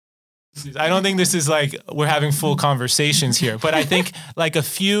I don't think this is like we're having full conversations here, but I think like a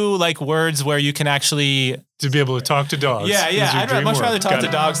few like words where you can actually to be able to talk to dogs. Yeah. I'd much rather talk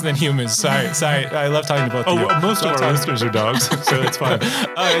to dogs than humans. Sorry. I love talking to both of you. Most of our listeners are dogs, so it's fine.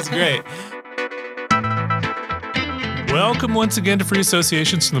 It's great. Welcome once again to Free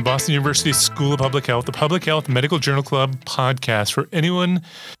Associations from the Boston University School of Public Health, the Public Health Medical Journal Club podcast for anyone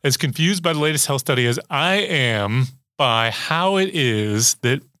as confused by the latest health study as I am by how it is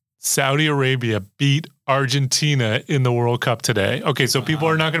that Saudi Arabia beat Argentina in the World Cup today. Okay, so people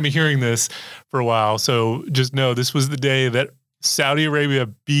are not going to be hearing this for a while, so just know this was the day that Saudi Arabia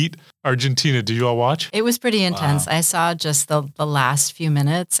beat Argentina. Did you all watch? It was pretty intense. I saw just the last few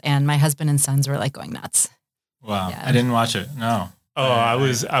minutes, and my husband and sons were like going nuts. Wow. Yeah. I didn't watch it. No. I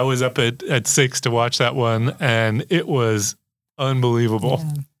was up at 6 to watch that one, and it was unbelievable.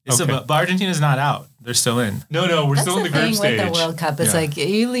 Yeah. But Argentina's not out. They're still in. No, we're still in the group stage. With the World Cup, it's like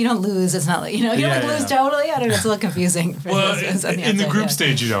you don't lose. It's not like you don't lose totally. I don't know. It's a little confusing. Well, in the group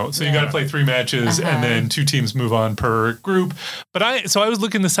stage, you don't. So you got to play 3 matches, and then 2 teams move on per group. But I was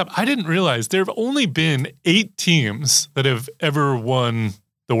looking this up. I didn't realize there have only been 8 teams that have ever won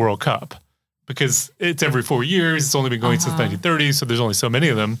the World Cup. Because it's every 4 years. It's only been going since 1930, so there's only so many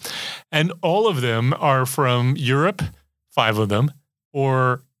of them. And all of them are from Europe, 5 of them,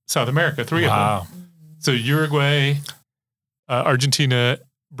 or South America, 3 of them. So Uruguay, Argentina,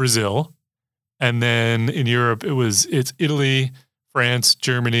 Brazil. And then in Europe, it's Italy, France,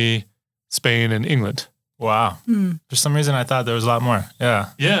 Germany, Spain, and England. Wow. For some reason, I thought there was a lot more. Yeah.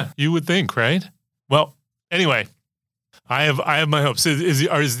 Yeah, you would think, right? Well, anyway. I have my hopes. Is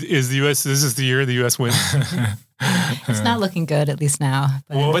the U.S. This is the year the U.S. wins? It's not looking good, at least now.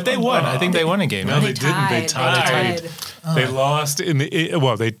 But they won. I think they won a game. No, they didn't. They tied. They lost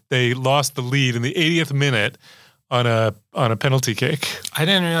they lost the lead in the 80th minute on a penalty kick. I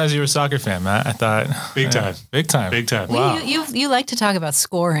didn't realize you were a soccer fan, Matt. I thought big time. Wow. You like to talk about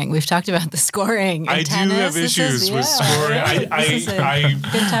scoring. We've talked about the scoring. I do have issues with scoring. This is a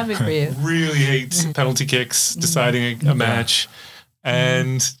good topic for you. Really hate penalty kicks deciding a match,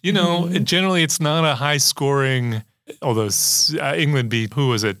 and generally it's not a high scoring. Although England beat who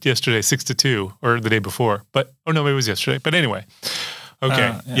was it yesterday 6-2 or the day before, maybe it was yesterday. But anyway.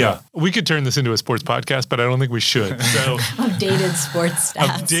 Okay, we could turn this into a sports podcast, but I don't think we should. So updated sports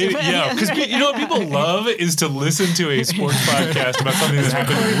stats. Because what people love is to listen to a sports podcast about something that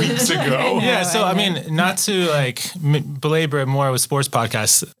happened weeks ago. Yeah, so I mean, not to belabor it more with sports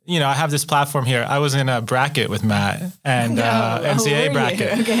podcasts. I have this platform here. I was in a bracket with Matt and NCAA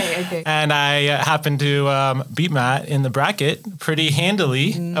bracket. Okay. And I happened to beat Matt in the bracket pretty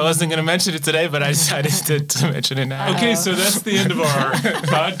handily. I wasn't going to mention it today, but I decided to mention it now. Okay, so that's the end of our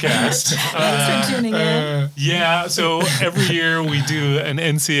podcast. Thanks for tuning in. Yeah, so every year we do an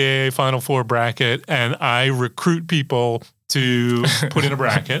NCAA Final Four bracket, and I recruit people to put in a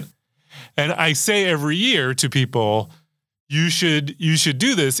bracket. And I say every year to people, you should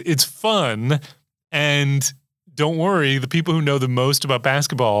do this. It's fun, and don't worry, the people who know the most about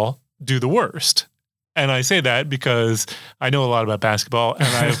basketball do the worst. And I say that because I know a lot about basketball,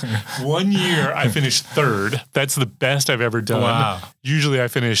 and one year I finished 3rd. That's the best I've ever done. Wow. Usually I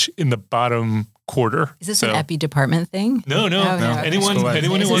finish in the bottom quarter. Is this an epi department thing? No. Anyone who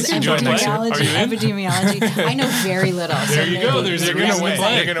wants to join next year? Are you in? Epidemiology. I know very little. There you go. There's a reason to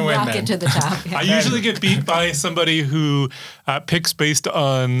play. You're going to win. Rocket to the top. I usually get beat by somebody who picks based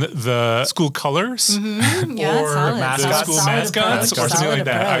on the school colors or the school mascots or something like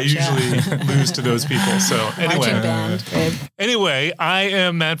that. I usually lose to those people. So anyway, I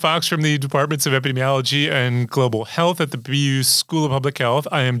am Matt Fox from the Departments of Epidemiology and Global Health at the BU School of Public Health.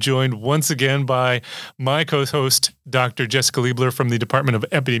 I am joined once again by my co-host, Dr. Jessica Liebler from the Department of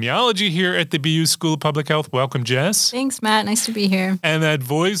Epidemiology here at the BU School of Public Health. Welcome, Jess. Thanks, Matt. Nice to be here. And that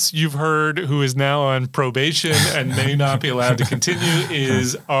voice you've heard, who is now on probation and may not be allowed to continue,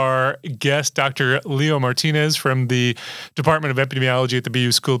 is our guest, Dr. Leo Martinez from the Department of Epidemiology at the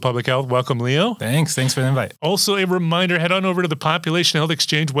BU School of Public Health. Welcome, Leo. Thanks for the invite. Also, a reminder, head on over to the Population Health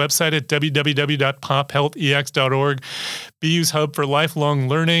Exchange website at www.pophealthex.org. BU's hub for lifelong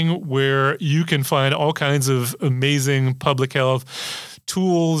learning, where you can find all kinds of amazing public health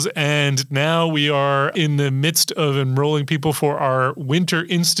tools. And now we are in the midst of enrolling people for our Winter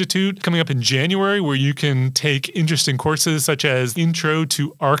Institute coming up in January, where you can take interesting courses such as Intro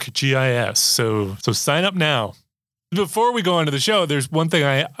to ArcGIS. So sign up now. Before we go on to the show, there's one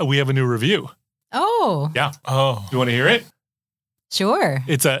thing we have a new review. Oh. Yeah. Oh. You want to hear it? Sure.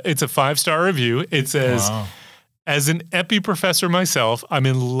 It's a 5-star review. It says, as an epi professor myself, I'm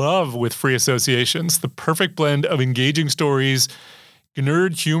in love with free associations, the perfect blend of engaging stories,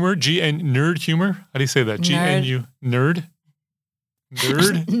 Nerd humor, nerd humor. How do you say that? GNU nerd.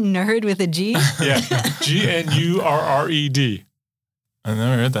 Nerd. Nerd with a G. Yeah, GNURRED. I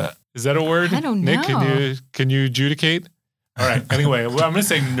never heard that. Is that a word? I don't Nick, know. can you adjudicate? All right. Anyway, well, I'm going to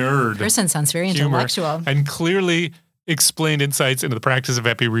say nerd. Person sounds very humor, intellectual. and clearly explained insights into the practice of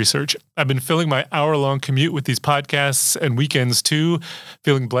epi research. I've been filling my hour-long commute with these podcasts and weekends too,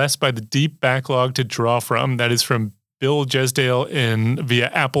 feeling blessed by the deep backlog to draw from. That is from Bill Jesdale via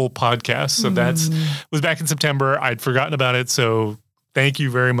Apple Podcasts. So that's was back in September. I'd forgotten about it. So thank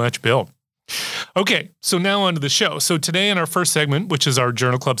you very much, Bill. Okay, so now on to the show. So today in our first segment, which is our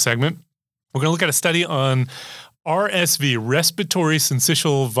Journal Club segment, we're going to look at a study on RSV, respiratory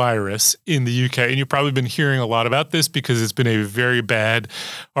syncytial virus in the UK. And you've probably been hearing a lot about this because it's been a very bad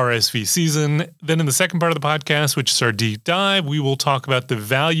RSV season. Then in the second part of the podcast, which is our deep dive, we will talk about the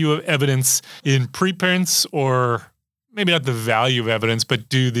value of evidence in preprints, or maybe not the value of evidence, but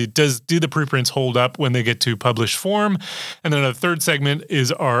do the preprints hold up when they get to published form? And then our third segment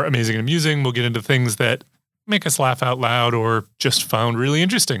is our amazing and amusing. We'll get into things that make us laugh out loud or just found really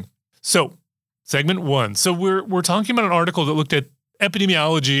interesting. So segment one. So we're talking about an article that looked at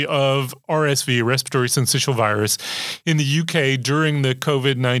epidemiology of RSV, respiratory syncytial virus, in the UK during the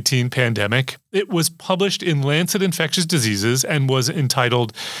COVID-19 pandemic. It was published in Lancet Infectious Diseases and was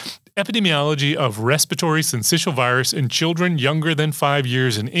entitled Epidemiology of Respiratory Syncytial Virus in Children Younger than 5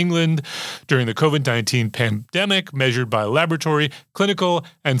 years in England during the COVID-19 pandemic, measured by laboratory, clinical,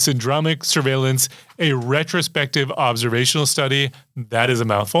 and syndromic surveillance, a retrospective observational study. That is a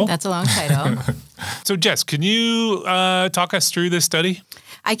mouthful. That's a long title. So, Jess, can you talk us through this study?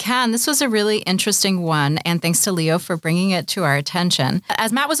 I can. This was a really interesting one, and thanks to Leo for bringing it to our attention.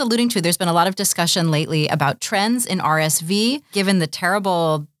 As Matt was alluding to, there's been a lot of discussion lately about trends in RSV, given the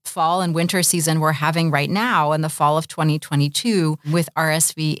terrible fall and winter season we're having right now in the fall of 2022 with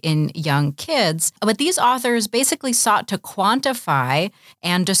RSV in young kids. But these authors basically sought to quantify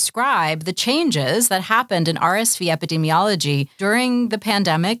and describe the changes that happened in RSV epidemiology during the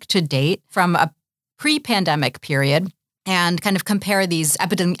pandemic to date from a pre-pandemic period, and kind of compare these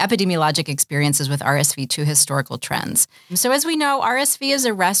epidemiologic experiences with RSV to historical trends. So as we know, RSV is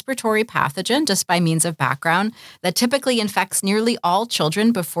a respiratory pathogen, just by means of background, that typically infects nearly all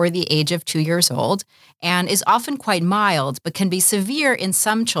children before the age of 2 years old, and is often quite mild, but can be severe in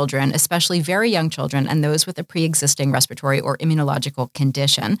some children, especially very young children and those with a pre-existing respiratory or immunological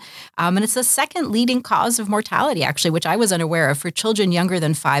condition. And it's the second leading cause of mortality, actually, which I was unaware of, for children younger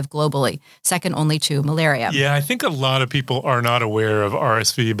than 5 globally, second only to malaria. Yeah, I think a lot of people are not aware of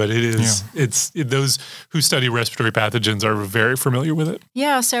RSV, but it is, those who study respiratory pathogens are very familiar with it.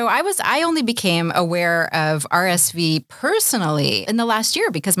 Yeah, so I only became aware of RSV personally in the last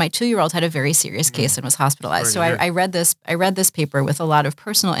year because my 2-year-old had a very serious case and was hospitalized. So I read this paper with a lot of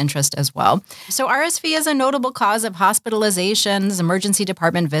personal interest as well. So RSV is a notable cause of hospitalizations, emergency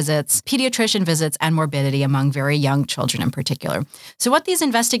department visits, pediatrician visits, and morbidity among very young children in particular. So what these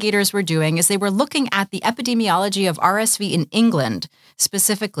investigators were doing is they were looking at the epidemiology of RSV in England,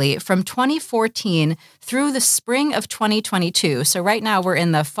 specifically from 2014 through the spring of 2022. So right now we're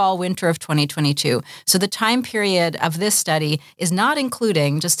in the fall, winter of 2022. So the time period of this study is not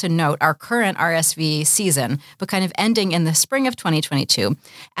including, just to note, our current RSV season, but kind of ending in the spring of 2022.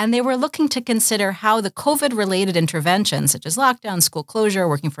 And they were looking to consider how the COVID-related interventions, such as lockdown, school closure,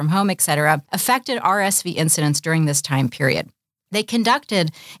 working from home, et cetera, affected RSV incidence during this time period. They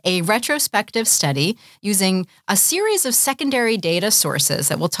conducted a retrospective study using a series of secondary data sources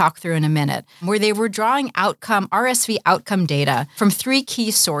that we'll talk through in a minute, where they were drawing RSV outcome data from 3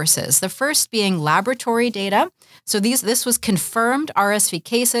 key sources. The first being laboratory data. So this was confirmed RSV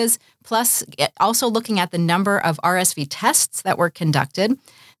cases, plus also looking at the number of RSV tests that were conducted.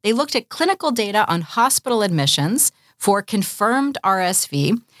 They looked at clinical data on hospital admissions for confirmed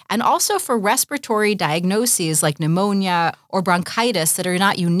RSV, and also for respiratory diagnoses like pneumonia or bronchitis that are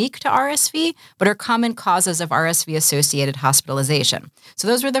not unique to RSV, but are common causes of RSV-associated hospitalization. So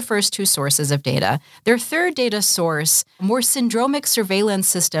those were the first 2 sources of data. Their third data source, more syndromic surveillance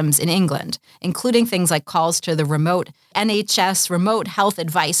systems in England, including things like calls to the remote NHS remote health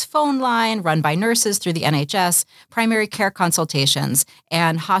advice phone line run by nurses through the NHS, primary care consultations,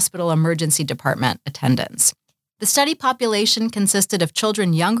 and hospital emergency department attendance. The study population consisted of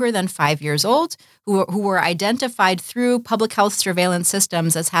children younger than 5 years old who were identified through public health surveillance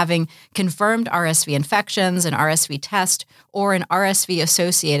systems as having confirmed RSV infections, an RSV test, or an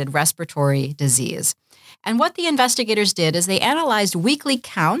RSV-associated respiratory disease. And what the investigators did is they analyzed weekly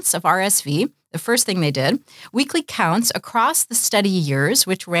counts of RSV The first thing they did, weekly counts across the study years,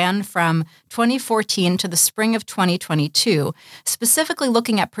 which ran from 2014 to the spring of 2022, specifically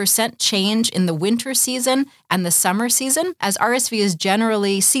looking at percent change in the winter season and the summer season, as RSV is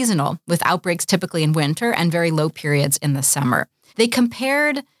generally seasonal, with outbreaks typically in winter and very low periods in the summer. They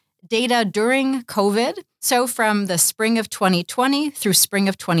compared data during COVID, so from the spring of 2020 through spring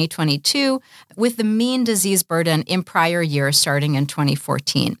of 2022, with the mean disease burden in prior years starting in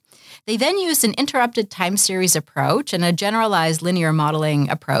 2014. They then used an interrupted time series approach and a generalized linear modeling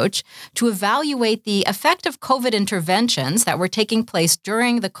approach to evaluate the effect of COVID interventions that were taking place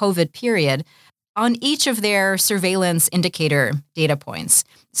during the COVID period on each of their surveillance indicator data points.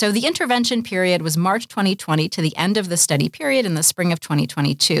 So the intervention period was March 2020 to the end of the study period in the spring of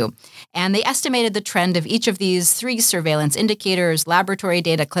 2022. And they estimated the trend of each of these three surveillance indicators: laboratory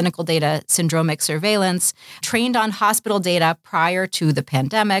data, clinical data, syndromic surveillance, trained on hospital data prior to the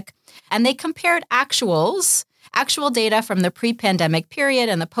pandemic. And they compared actual data from the pre-pandemic period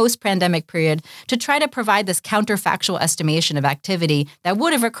and the post-pandemic period to try to provide this counterfactual estimation of activity that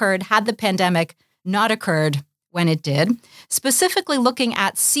would have occurred had the pandemic not occurred when it did, specifically looking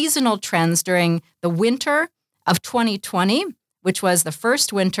at seasonal trends during the winter of 2020, which was the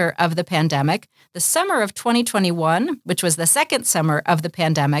first winter of the pandemic, the summer of 2021, which was the second summer of the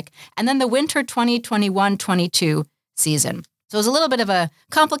pandemic, and then the winter 2021-22 season. So it was a little bit of a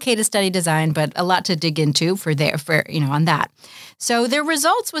complicated study design, but a lot to dig into on that. So their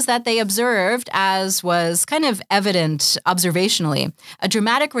results was that they observed, as was kind of evident observationally, a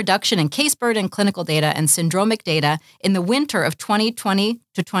dramatic reduction in case burden, clinical data, and syndromic data in the winter of 2020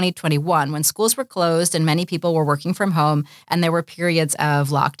 to 2021, when schools were closed and many people were working from home and there were periods of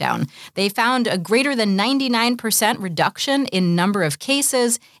lockdown. They found a greater than 99% reduction in number of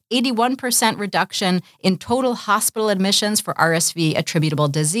cases, 81% reduction in total hospital admissions for RSV attributable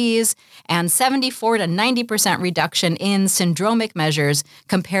disease, and 74 to 90% reduction in syndromic measures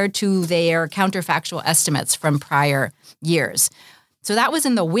compared to their counterfactual estimates from prior years. So that was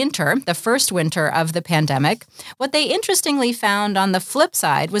in the winter, the first winter of the pandemic. What they interestingly found on the flip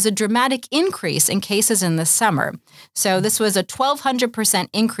side was a dramatic increase in cases in the summer. So this was a 1,200%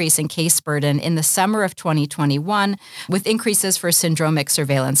 increase in case burden in the summer of 2021, with increases for syndromic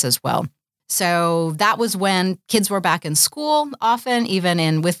surveillance as well. So that was when kids were back in school, often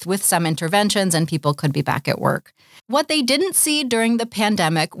even with some interventions, and people could be back at work. What they didn't see during the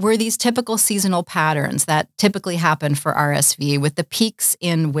pandemic were these typical seasonal patterns that typically happen for RSV, with the peaks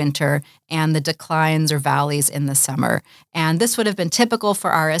in winter and the declines or valleys in the summer. And this would have been typical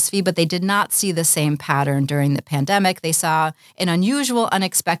for RSV, but they did not see the same pattern during the pandemic. They saw an unusual,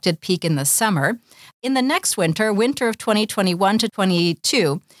 unexpected peak in the summer. In the next winter of 2021 to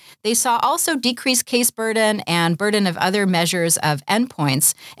 22, they saw also decreased case burden and burden of other measures of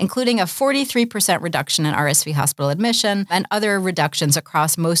endpoints, including a 43% reduction in RSV hospital admission and other reductions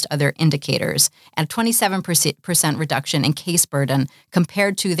across most other indicators, and 27% reduction in case burden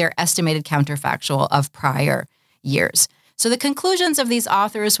compared to their estimated counterfactual of prior years. So the conclusions of these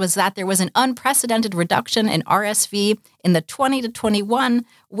authors was that there was an unprecedented reduction in RSV in the 20 to 21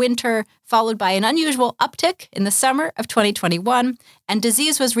 winter, followed by an unusual uptick in the summer of 2021, and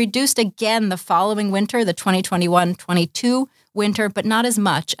disease was reduced again the following winter, the 2021-22 winter, but not as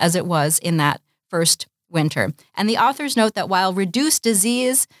much as it was in that first winter. And the authors note that while reduced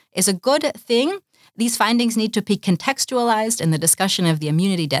disease is a good thing, these findings need to be contextualized in the discussion of the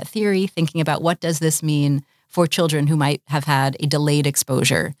immunity debt theory, thinking about what does this mean for children who might have had a delayed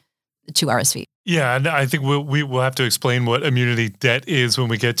exposure to RSV. Yeah, and I think we'll have to explain what immunity debt is when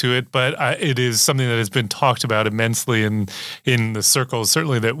we get to it, but it is something that has been talked about immensely in the circles,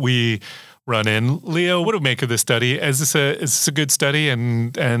 certainly that we run in. Leo, what do you make of this study? Is this a good study,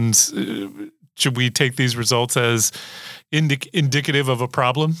 and should we take these results as indicative of a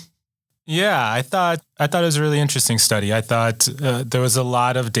problem? Yeah, I thought it was a really interesting study. I thought there was a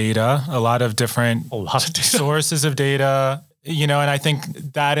lot of data, a lot of different sources of data, and I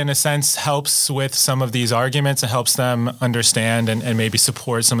think that in a sense helps with some of these arguments. It helps them understand and maybe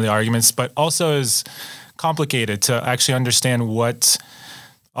support some of the arguments, but also is complicated to actually understand what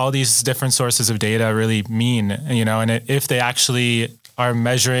all these different sources of data really mean, and if they actually are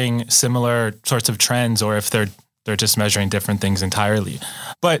measuring similar sorts of trends or if they're just measuring different things entirely.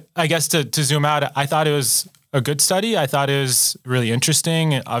 But I guess to zoom out, I thought it was a good study. I thought it was really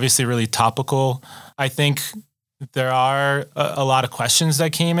interesting, obviously really topical. I think there are a lot of questions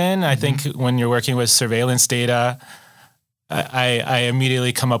that came in. I think when you're working with surveillance data, I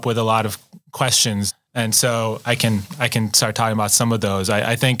immediately come up with a lot of questions. And so I can start talking about some of those.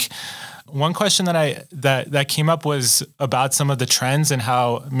 I think one question that came up was about some of the trends and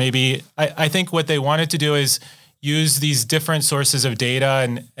how maybe I think what they wanted to do is use these different sources of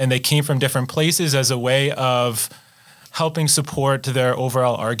data and they came from different places as a way of helping support their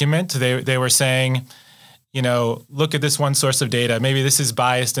overall argument. They were saying, look at this one source of data. Maybe this is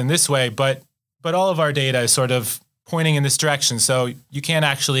biased in this way, but all of our data is sort of pointing in this direction. So you can't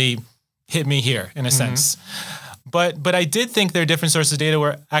actually hit me here in a sense. But I did think their different sources of data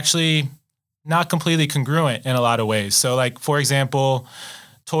were actually not completely congruent in a lot of ways. So like, for example,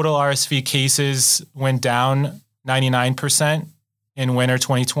 total RSV cases went down 99% in winter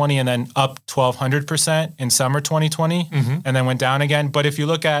 2020 and then up 1,200% in summer 2020 and then went down again. But if you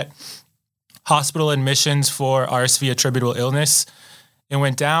look at hospital admissions for RSV attributable illness, it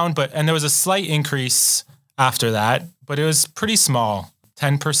went down, and there was a slight increase after that, but it was pretty small,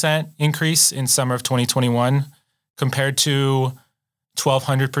 10% increase in summer of 2021 compared to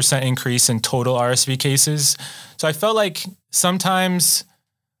 1,200% increase in total RSV cases. So I felt like sometimes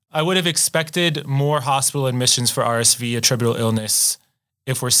I would have expected more hospital admissions for RSV attributable illness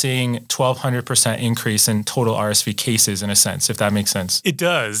if we're seeing 1,200% increase in total RSV cases, in a sense, if that makes sense. It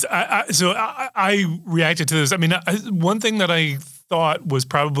does. So I reacted to this. I mean, one thing that I thought was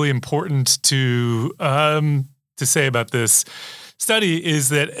probably important to say about this study is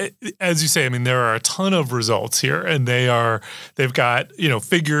that, as you say, I mean, there are a ton of results here, and they've got,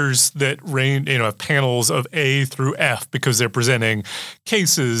 figures that range, have panels of A through F because they're presenting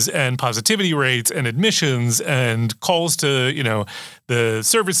cases and positivity rates and admissions and calls to, the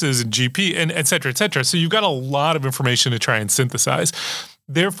services and GP and et cetera, et cetera. So you've got a lot of information to try and synthesize.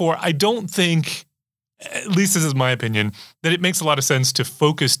 Therefore, I don't think, at least this is my opinion, that it makes a lot of sense to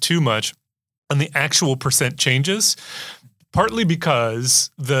focus too much on the actual percent changes. Partly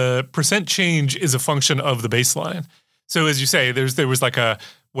because the percent change is a function of the baseline. So as you say, there was like a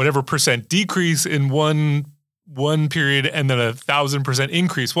whatever percent decrease in one period and then 1,000%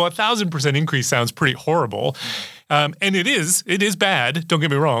 increase. Well, 1,000% increase sounds pretty horrible. And it is bad, don't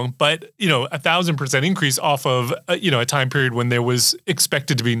get me wrong, but 1,000% increase off of a time period when there was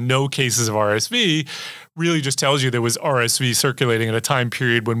expected to be no cases of RSV really just tells you there was RSV circulating at a time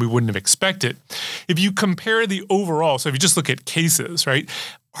period when we wouldn't have expected. If you compare the overall, so if you just look at cases, right?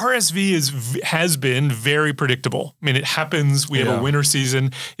 RSV has been very predictable. I mean, it happens. We have a winter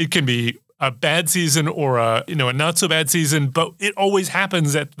season. It can be a bad season or a not so bad season, but it always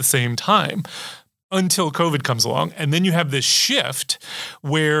happens at the same time until COVID comes along. And then you have this shift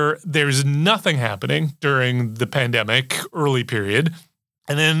where there's nothing happening during the pandemic early period.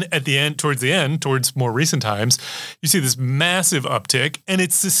 And then at the end, towards more recent times, you see this massive uptick, and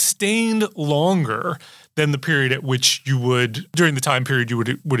it's sustained longer than the period at which during the time period you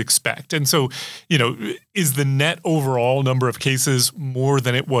would expect. And so, is the net overall number of cases more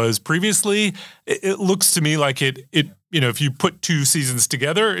than it was previously? It looks to me like it if you put two seasons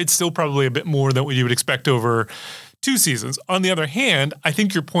together, it's still probably a bit more than what you would expect over 2 seasons. On the other hand, I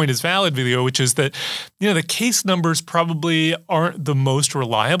think your point is valid, Vilio, which is that, the case numbers probably aren't the most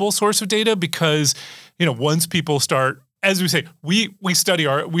reliable source of data because, once people start, as we say, we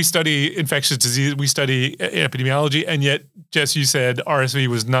study infectious disease, we study epidemiology, and yet, Jess, you said RSV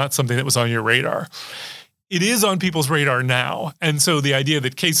was not something that was on your radar. It is on people's radar now. And so the idea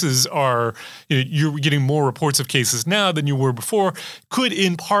that cases are, you're getting more reports of cases now than you were before could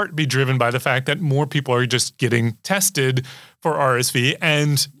in part be driven by the fact that more people are just getting tested for RSV.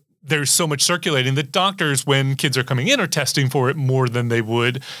 And there's so much circulating that doctors, when kids are coming in, are testing for it more than they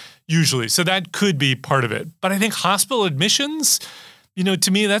would usually. So that could be part of it. But I think hospital admissions,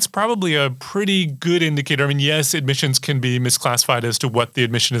 to me, that's probably a pretty good indicator. I mean, yes, admissions can be misclassified as to what the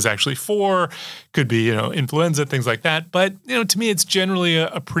admission is actually for. Could be, influenza, things like that. But, to me, it's generally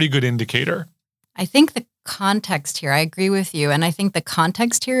a pretty good indicator. I think the context here, I agree with you. And I think the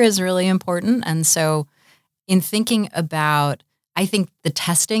context here is really important. And so in thinking about, I think the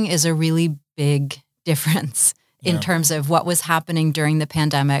testing is a really big difference in terms of what was happening during the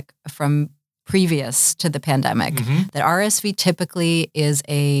pandemic from previous to the pandemic, that RSV typically is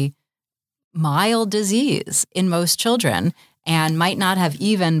a mild disease in most children and might not have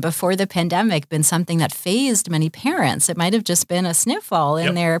even before the pandemic been something that fazed many parents. It might have just been a sniffle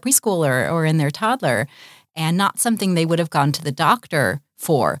in their preschooler or in their toddler and not something they would have gone to the doctor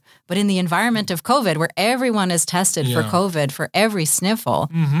for. But in the environment of COVID, where everyone is tested for COVID for every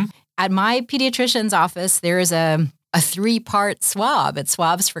sniffle, at my pediatrician's office, there is a 3-part swab. It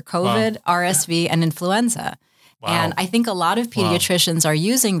swabs for COVID, RSV, and influenza. Wow. And I think a lot of pediatricians are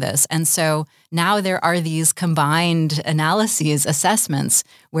using this. And so now there are these combined analyses, assessments,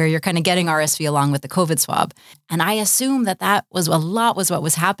 where you're kind of getting RSV along with the COVID swab. And I assume that was what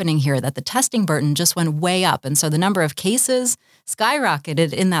was happening here, that the testing burden just went way up. And so the number of cases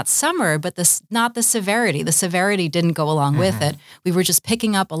skyrocketed in that summer, but not the severity. The severity didn't go along with it. We were just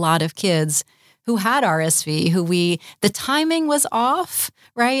picking up a lot of kids who had RSV, the timing was off,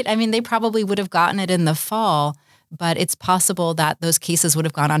 right? I mean, they probably would have gotten it in the fall, but it's possible that those cases would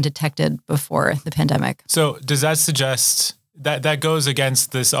have gone undetected before the pandemic. So does that suggest that goes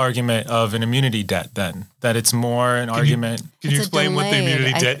against this argument of an immunity debt then? That it's more an argument? Can you explain what the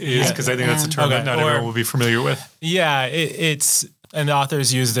immunity debt is? Because I think that's a term that not everyone will be familiar with. Yeah, it's, and the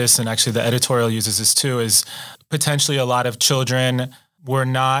authors use this, and actually the editorial uses this too, is potentially a lot of children were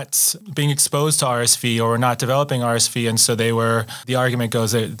not being exposed to RSV or were not developing RSV. And so the argument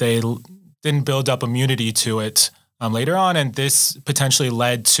goes that they didn't build up immunity to it later on. And this potentially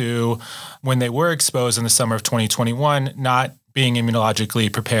led to, when they were exposed in the summer of 2021, not being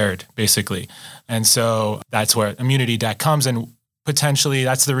immunologically prepared, basically. And so that's where immunity debt comes. And potentially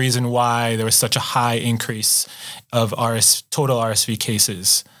that's the reason why there was such a high increase of total RSV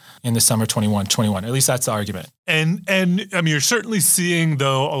cases in the summer 21. At least that's the argument. And I mean, you're certainly seeing,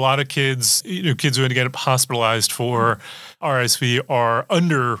 though, a lot of kids, kids who get hospitalized for RSV are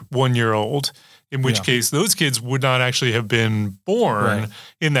under 1 year old, in which case those kids would not actually have been born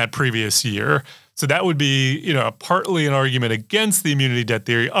in that previous year. So that would be, partly an argument against the immunity debt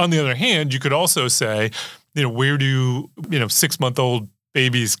theory. On the other hand, you could also say, where do, 6-month-old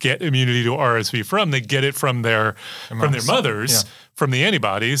babies get immunity to RSV from? They get it from their mothers, from the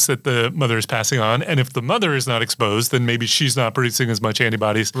antibodies that the mother is passing on. And if the mother is not exposed, then maybe she's not producing as much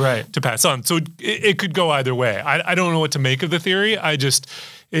antibodies to pass on. So it could go either way. I don't know what to make of the theory.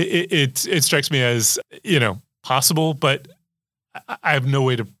 It strikes me as, possible, but I have no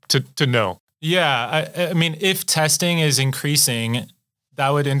way to know. Yeah. I mean, if testing is increasing, that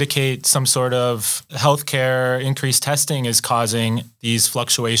would indicate some sort of healthcare increased testing is causing these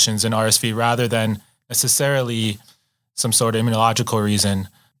fluctuations in RSV rather than necessarily some sort of immunological reason.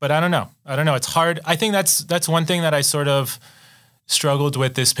 But I don't know. It's hard. I think that's one thing that I sort of struggled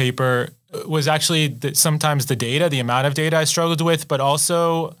with this paper was actually sometimes the data, the amount of data I struggled with, but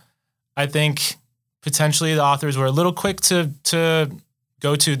also I think potentially the authors were a little quick to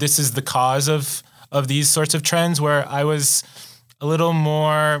go to this is the cause of these sorts of trends, where I was a little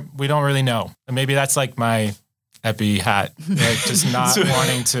more, we don't really know. And maybe that's like my epi hat, just not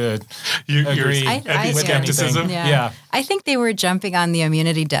wanting to agree with skepticism. Yeah. I think they were jumping on the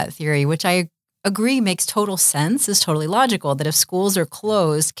immunity debt theory, which I agree makes total sense, is totally logical, that if schools are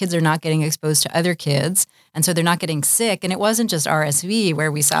closed, kids are not getting exposed to other kids, and so they're not getting sick. And it wasn't just RSV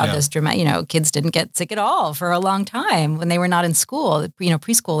where we saw this dramatic, kids didn't get sick at all for a long time when they were not in school,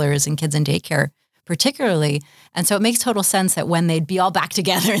 preschoolers and kids in daycare particularly. And so it makes total sense that when they'd be all back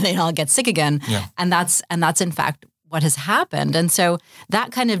together, they'd all get sick again. Yeah. And that's in fact what has happened. And so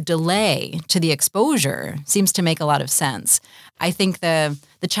that kind of delay to the exposure seems to make a lot of sense. I think the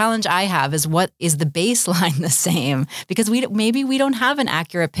challenge I have is, what is the baseline the same? Because maybe we don't have an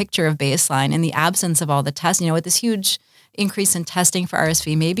accurate picture of baseline in the absence of all the tests. With this huge increase in testing for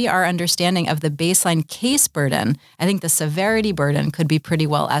RSV, maybe our understanding of the baseline case burden, I think the severity burden could be pretty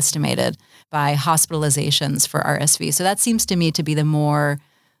well estimated by hospitalizations for RSV. So that seems to me to be the more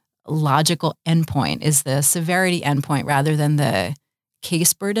logical endpoint, is the severity endpoint rather than the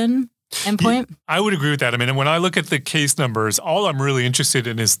case burden endpoint. I would agree with that. I mean, when I look at the case numbers, all I'm really interested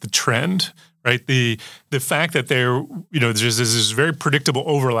in is the trend, right? The fact that there's this very predictable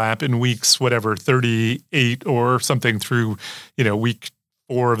overlap in weeks, 38 or something through, week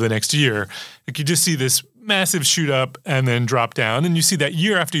 4 of the next year. Like, you just see this massive shoot up and then drop down. And you see that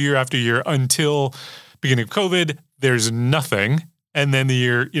year after year after year until beginning of COVID, there's nothing. And then the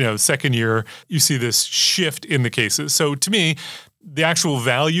year, second year, you see this shift in the cases. So to me, the actual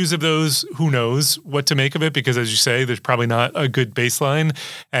values of those, who knows what to make of it? Because as you say, there's probably not a good baseline,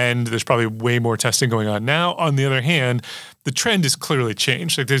 and there's probably way more testing going on now. On the other hand, the trend is clearly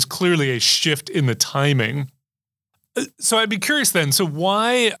changed. Like, there's clearly a shift in the timing. So I'd be curious then. So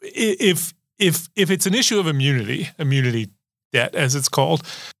why, if it's an issue of immunity debt, as it's called,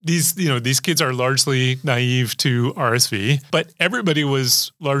 these kids are largely naive to RSV, but everybody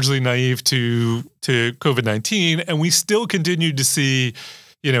was largely naive to COVID-19, and we still continued to see,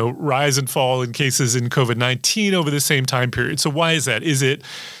 rise and fall in cases in COVID-19 over the same time period. So why is that? Is it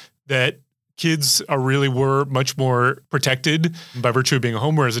that kids were much more protected by virtue of being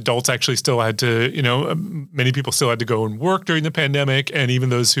home, whereas adults actually still had to, many people still had to go and work during the pandemic. And even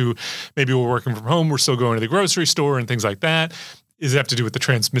those who maybe were working from home were still going to the grocery store and things like that. Does it have to do with the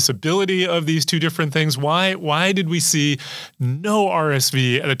transmissibility of these two different things? Why did we see no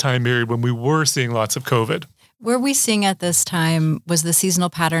RSV at a time period when we were seeing lots of COVID? Were we seeing at this time, was the seasonal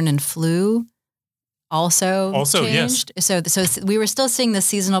pattern in flu also changed? Yes. So we were still seeing the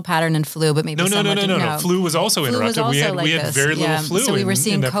seasonal pattern in flu, but maybe no. Flu was also interrupted. We had very little flu. So we were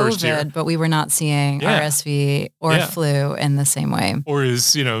seeing COVID, but we were not seeing RSV or flu in the same way. Or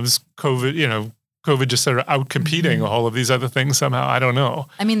is COVID, COVID just sort of out-competing all of these other things somehow? I don't know.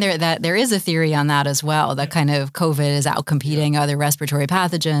 I mean, there is a theory on that as well, that kind of COVID is out-competing other respiratory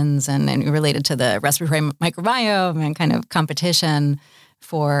pathogens and related to the respiratory microbiome and kind of competition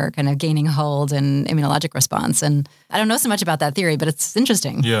for kind of gaining hold and immunologic response. And I don't know so much about that theory, but it's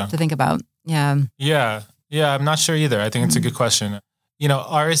interesting to think about. Yeah. Yeah. I'm not sure either. I think it's a good question.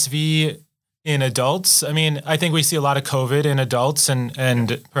 RSV in adults, I mean, I think we see a lot of COVID in adults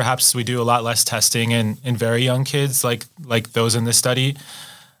and perhaps we do a lot less testing in very young kids like those in the study.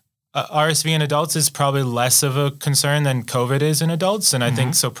 RSV in adults is probably less of a concern than COVID is in adults. And I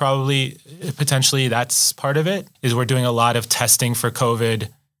think so probably potentially that's part of it, is we're doing a lot of testing for COVID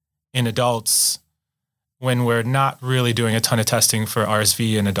in adults when we're not really doing a ton of testing for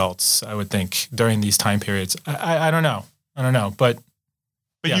RSV in adults, I would think, during these time periods. I don't know. But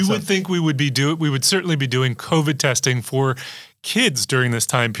you would think we would certainly be doing COVID testing for kids during this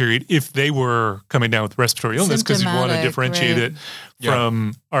time period if they were coming down with respiratory illness, because you want to differentiate it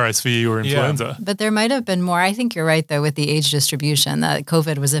from RSV or influenza. Yeah. But there might have been more. I think you're right, though, with the age distribution, that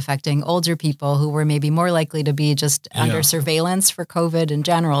COVID was affecting older people who were maybe more likely to be just under surveillance for COVID in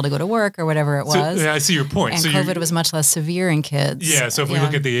general, to go to work or whatever it was. So, I see your point. And COVID was much less severe in kids. Yeah, so if we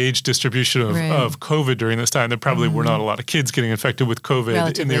look at the age distribution of COVID during this time, there probably were not a lot of kids getting infected with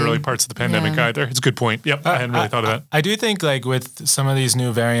COVID in the early parts of the pandemic either. It's a good point. Yep, I hadn't really thought of that. I do think with some of these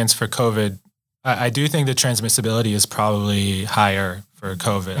new variants for COVID, I do think the transmissibility is probably higher for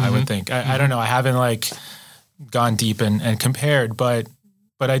COVID. I would think. I don't know. I haven't gone deep and compared, but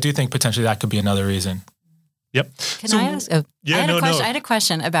I do think potentially that could be another reason. Yep. Can I ask? I had a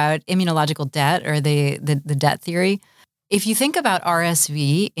question about immunological debt, or the debt theory. If you think about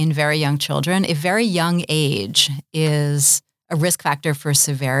RSV in very young children, if very young age is a risk factor for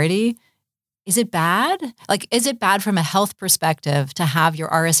severity, is it bad? Is it bad from a health perspective to have your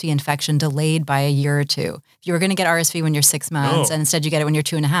RSV infection delayed by a year or two? If you were going to get RSV when you're 6 months and instead you get it when you're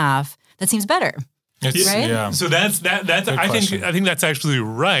 2.5, that seems better. Right? Yeah. So that's I think that's actually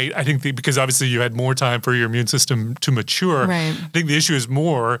right. I think because obviously you had more time for your immune system to mature. Right. I think the issue is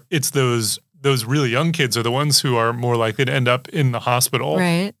more, it's those really young kids are the ones who are more likely to end up in the hospital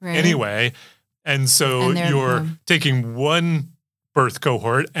anyway. And so you're taking one birth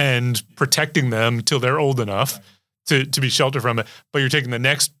cohort and protecting them till they're old enough to be sheltered from it. But you're taking the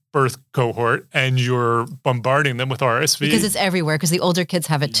next birth cohort and you're bombarding them with RSV. Because it's everywhere, because the older kids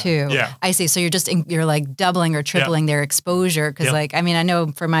have it too. Yeah. I see. So you're doubling or tripling their exposure. Because I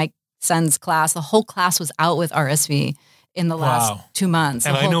know for my son's class, the whole class was out with RSV in the last 2 months.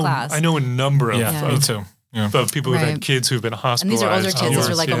 And class. I know a number of me too. Yeah. Of people who've had kids who've been hospitalized. And these are older kids.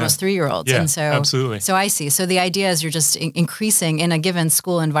 These are almost 3-year-olds. Yeah, and so, absolutely. So I see. So the idea is you're just increasing in a given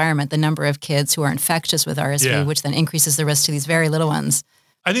school environment the number of kids who are infectious with RSV, which then increases the risk to these very little ones.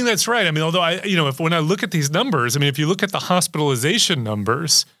 I think that's right. I mean, although when I look at these numbers, I mean, if you look at the hospitalization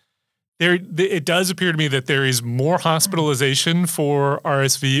numbers, it does appear to me that there is more hospitalization for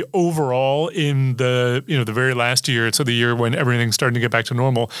RSV overall in the very last year, so the year when everything's starting to get back to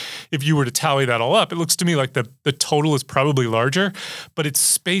normal. If you were to tally that all up, it looks to me like the total is probably larger, but it's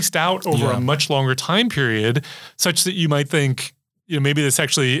spaced out over a much longer time period, such that you might think, maybe this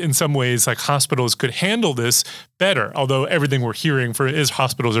actually, in some ways, hospitals could handle this better. Although everything we're hearing is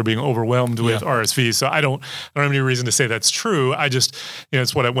hospitals are being overwhelmed with RSV. So I don't have any reason to say that's true. I just,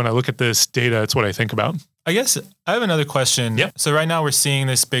 it's when I look at this data, it's what I think about. I guess I have another question. Yep. So right now we're seeing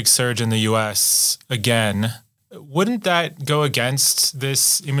this big surge in the U.S. again. Wouldn't that go against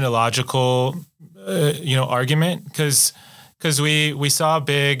this immunological, argument? Because we saw a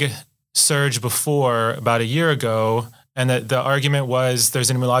big surge before about a year ago. And the argument was there's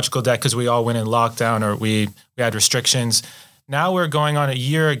an immunological debt because we all went in lockdown or we had restrictions. Now we're going on a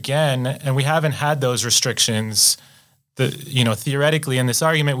year again, and we haven't had those restrictions. Theoretically, in this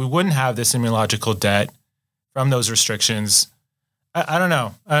argument, we wouldn't have this immunological debt from those restrictions. I don't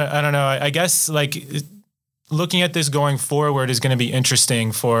know. I don't know. I guess looking at this going forward is going to be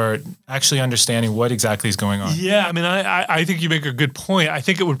interesting for actually understanding what exactly is going on. Yeah, I mean, I think you make a good point. I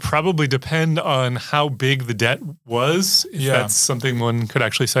think it would probably depend on how big the debt was, if that's something one could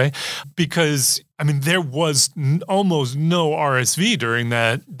actually say. Because, I mean, there was almost no RSV during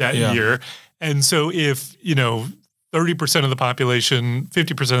that year. And so if, 30% of the population,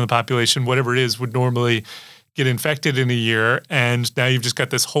 50% of the population, whatever it is, would normally get infected in a year, and now you've just got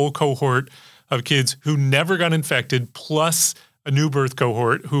this whole cohort of kids who never got infected, plus a new birth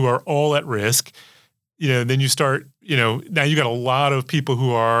cohort who are all at risk. Then you start, now you got a lot of people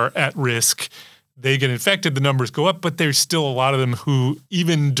who are at risk. They get infected, the numbers go up, but there's still a lot of them who,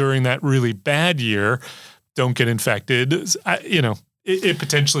 even during that really bad year, don't get infected. It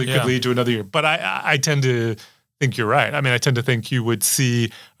potentially could lead to another year. But I tend to think you're right. I mean, I tend to think you would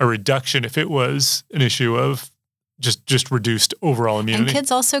see a reduction if it was an issue of just reduced overall immunity. And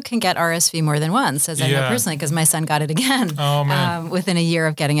kids also can get RSV more than once, as I know personally, because my son got it again within a year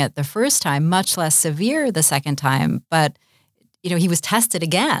of getting it the first time, much less severe the second time. But, he was tested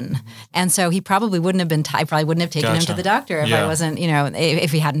again. And so he probably wouldn't have been, I probably wouldn't have taken him to the doctor if I wasn't,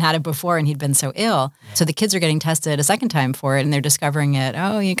 if he hadn't had it before and he'd been so ill. So the kids are getting tested a second time for it and they're discovering it.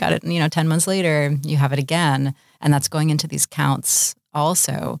 Oh, you got it, 10 months later, you have it again. And that's going into these counts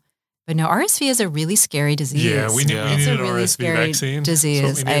also. But no, RSV is a really scary disease. Yeah, we need an RSV vaccine.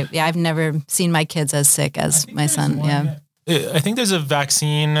 Disease. I've never seen my kids as sick as my son. I think there's a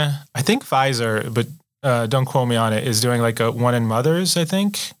vaccine, I think Pfizer, but don't quote me on it, is doing like a one in mothers, I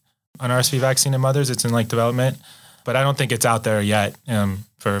think, an RSV vaccine in mothers. It's in like development, but I don't think it's out there yet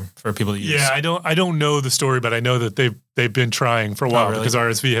for people to use. Yeah, I don't know the story, but I know that they've been trying for a while because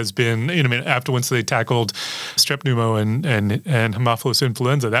RSV has been, after once they tackled strep pneumo and Haemophilus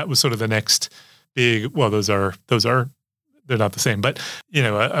influenza, that was sort of the next big, well, those are they're not the same, but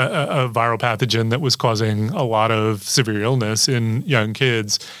a viral pathogen that was causing a lot of severe illness in young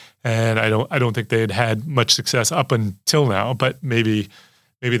kids. And I don't think they had much success up until now, but maybe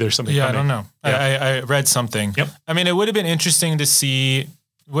there's something coming. I don't know. Yeah. I read something. Yep. I mean, it would have been interesting to see,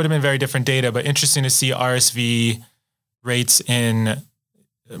 would have been very different data, but interesting to see RSV rates in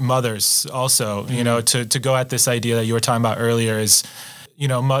mothers also, to go at this idea that you were talking about earlier is,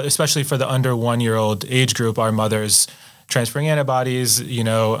 especially for the under 1-year-old age group, our mothers transferring antibodies,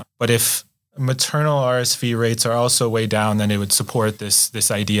 but if maternal RSV rates are also way down, then it would support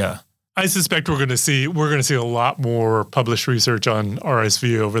this idea. I suspect we're going to see a lot more published research on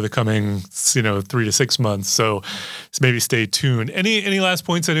RSV over the coming 3 to 6 months. So maybe stay tuned. Any last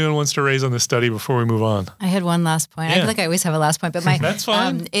points anyone wants to raise on this study before we move on? I had one last point. I feel like I always have a last point, but that's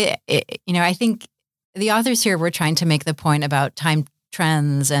fine. I think the authors here were trying to make the point about time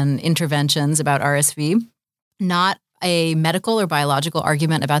trends and interventions about RSV, not a medical or biological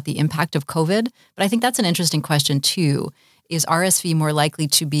argument about the impact of COVID. But I think that's an interesting question too. Is RSV more likely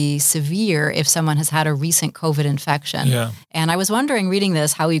to be severe if someone has had a recent COVID infection? Yeah. And I was wondering, reading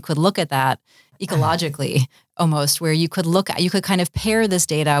this, how you could look at that ecologically almost, where you could kind of pair this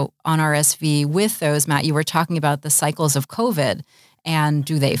data on RSV with those, Matt, you were talking about the cycles of COVID. And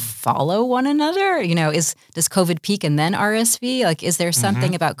do they follow one another? Does COVID peak and then RSV? Like, is there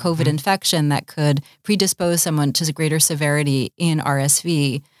something about COVID infection that could predispose someone to greater severity in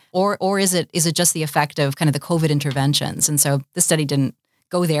RSV? Or is it just the effect of kind of the COVID interventions? And so the study didn't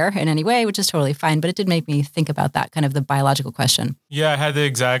go there in any way, which is totally fine. But it did make me think about that, kind of the biological question. Yeah, I had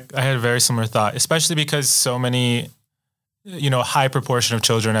a very similar thought, especially because so many, a high proportion of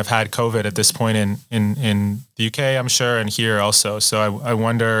children have had COVID at this point in the UK, I'm sure, and here also. So I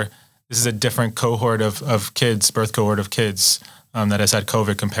wonder, this is a different cohort of kids, birth cohort of kids that has had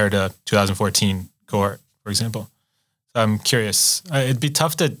COVID compared to 2014 cohort, for example. So I'm curious. It'd be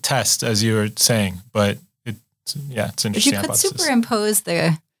tough to test, as you were saying, but it's interesting. If you could superimpose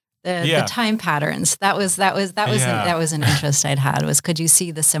the time patterns, that was an interest I'd had. Was could you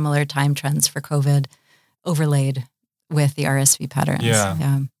see the similar time trends for COVID overlaid with the RSV patterns?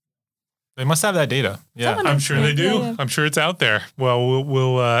 Yeah. They must have that data. Yeah, I'm sure they do. Yeah. I'm sure it's out there. Well,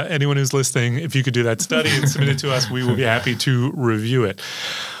 we'll anyone who's listening, if you could do that study and submit it to us, we will be happy to review it.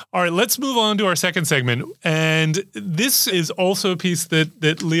 All right, let's move on to our second segment. And this is also a piece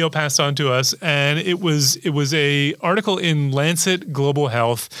that Leo passed on to us. And it was a article in Lancet Global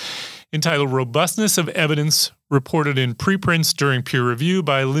Health entitled Robustness of Evidence Reported in Preprints During Peer Review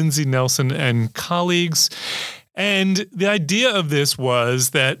by Lindsay Nelson and colleagues. And the idea of this was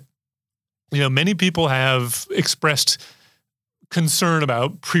that, many people have expressed concern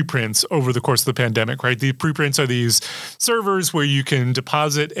about preprints over the course of the pandemic, right? The preprints are these servers where you can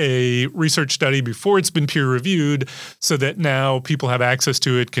deposit a research study before it's been peer reviewed so that now people have access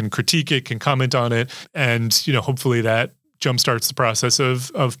to it, can critique it, can comment on it. And, hopefully that jumpstarts the process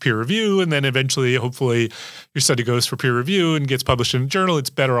of peer review. And then eventually, hopefully, your study goes for peer review and gets published in a journal.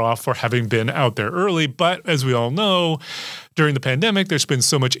 It's better off for having been out there early. But as we all know, during the pandemic, there's been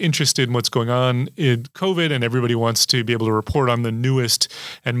so much interest in what's going on in COVID, and everybody wants to be able to report on the newest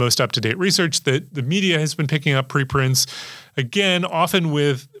and most up-to-date research that the media has been picking up preprints, again, often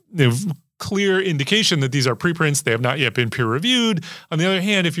with clear indication that these are preprints. They have not yet been peer reviewed. On the other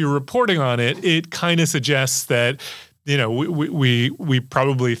hand, if you're reporting on it, it kind of suggests that we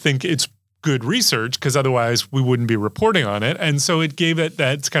probably think it's good research because otherwise we wouldn't be reporting on it. And so it gave it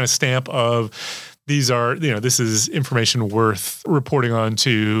that kind of stamp of this is information worth reporting on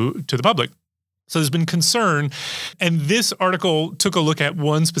to the public. So there's been concern. And this article took a look at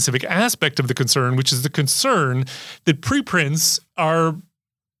one specific aspect of the concern, which is the concern that preprints are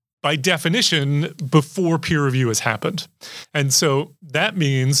by definition before peer review has happened. And so that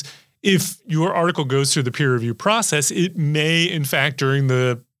means if your article goes through the peer review process, it may, in fact, during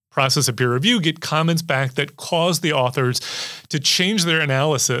the process of peer review, get comments back that cause the authors to change their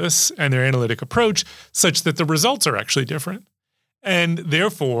analysis and their analytic approach such that the results are actually different. And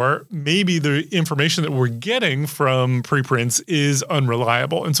therefore, maybe the information that we're getting from preprints is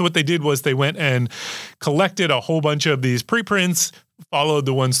unreliable. And so what they did was they went and collected a whole bunch of these preprints, followed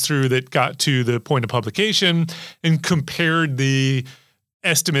the ones through that got to the point of publication, and compared the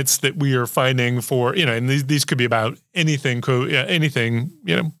estimates that we are finding for, and these could be about anything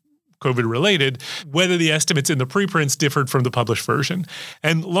COVID related, whether the estimates in the preprints differed from the published version.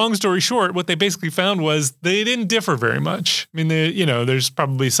 And long story short, what they basically found was they didn't differ very much. I mean, there's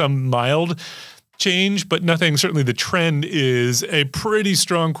probably some mild change, but nothing. Certainly the trend is a pretty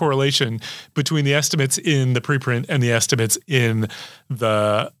strong correlation between the estimates in the preprint and the estimates in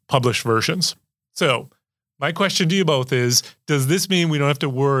the published versions. So my question to you both is, does this mean we don't have to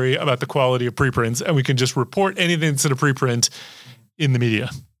worry about the quality of preprints and we can just report anything that's in a preprint in the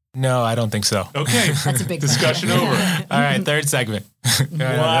media? No, I don't think so. Okay. That's a big discussion over. All right, third segment.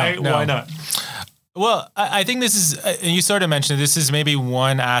 Why not? Well, I think this is, you sort of mentioned this is maybe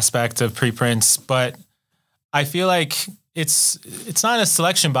one aspect of preprints, but I feel like it's not a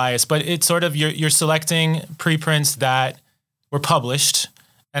selection bias, but it's sort of you're selecting preprints that were published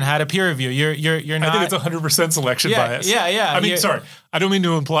and had a peer review. You're not. I think it's 100% selection bias. Yeah. I mean, sorry, I don't mean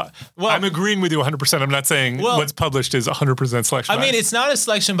to imply. Well, I'm agreeing with you 100%. I'm not saying what's published is 100% selection bias. I mean, it's not a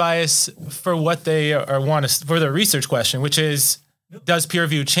selection bias for what they for the research question, which is, does peer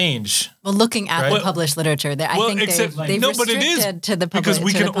review change? Well, looking at the published literature, I think they've restricted to the because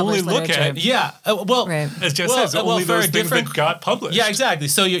we can only look literature. at as Jess says, only those things that got published. Yeah, exactly.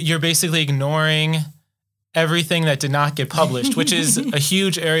 So you're basically ignoring everything that did not get published, which is a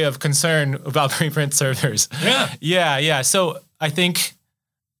huge area of concern about preprint servers. Yeah. So I think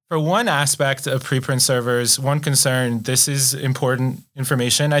for one aspect of preprint servers, one concern, this is important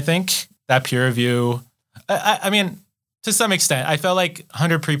information. I think that peer review, I mean, to some extent, I felt like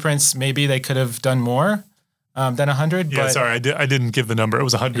 100 preprints, maybe they could have done more than 100. Yeah, but sorry, I didn't give the number. It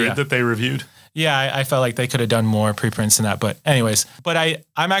was 100 that they reviewed. Yeah, I felt like they could have done more preprints than that. But anyways,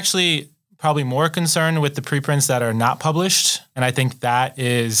 I'm actually probably more concerned with the preprints that are not published. And I think that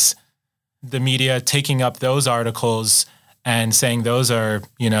is the media taking up those articles and saying those are,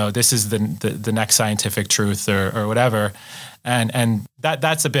 this is the next scientific truth or whatever. And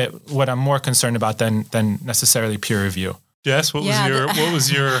that's a bit what I'm more concerned about than necessarily peer review. Jess, what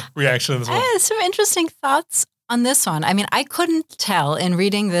was your reaction to this one? I had some interesting thoughts on this one. I mean, I couldn't tell in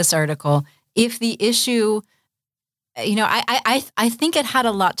reading this article if the issue, I think it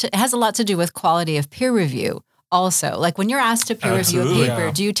has a lot to do with quality of peer review. Also, like when you're asked to peer review a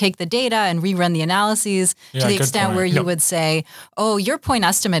paper, do you take the data and rerun the analyses to the extent where you would say, oh, your point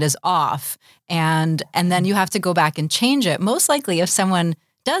estimate is off, and then you have to go back and change it? Most likely, if someone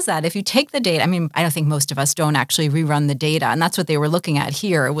does that, if you take the data, I mean, I don't think most of us don't actually rerun the data, and that's what they were looking at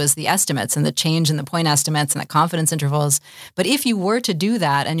here was the estimates and the change in the point estimates and the confidence intervals. But if you were to do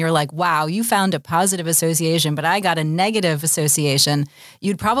that and you're like, wow, you found a positive association, but I got a negative association,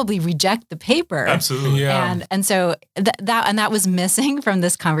 you'd probably reject the paper. Absolutely. Yeah. And so that was missing from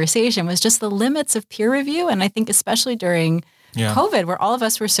this conversation was just the limits of peer review. And I think especially during COVID, where all of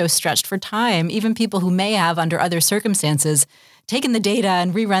us were so stretched for time, even people who may have under other circumstances taken the data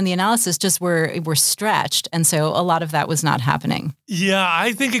and rerun the analysis just were stretched. And so a lot of that was not happening. Yeah,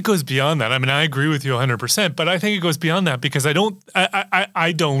 I think it goes beyond that. I mean, I agree with you 100%, but I think it goes beyond that because I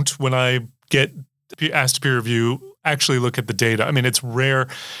don't, when I get asked to peer review actually look at the data. I mean, it's rare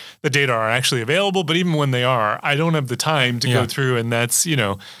the data are actually available, but even when they are, I don't have the time to go through, and that's,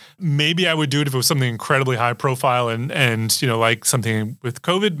 maybe I would do it if it was something incredibly high profile and like something with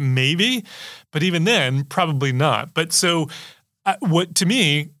COVID, maybe, but even then, probably not. But so to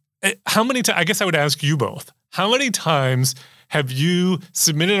me, how many times, I guess I would ask you both, how many times have you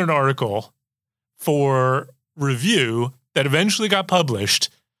submitted an article for review that eventually got published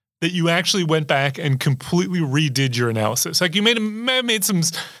that you actually went back and completely redid your analysis? Like you made some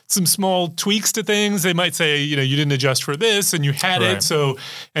small tweaks to things. They might say, you didn't adjust for this and you had it. So,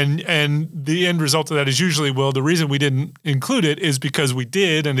 and the end result of that is usually, well, the reason we didn't include it is because we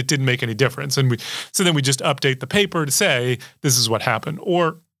did and it didn't make any difference. And so then we just update the paper to say, this is what happened,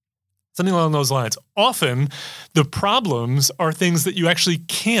 or something along those lines. Often the problems are things that you actually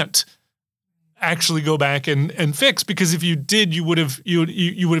can't actually go back and fix, because if you did, you would have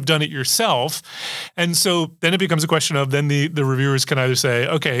done it yourself. And so then it becomes a question of, then the reviewers can either say,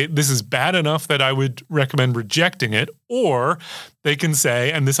 okay, this is bad enough that I would recommend rejecting it, or they can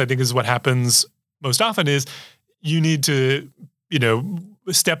say, and this I think is what happens most often, is you need to,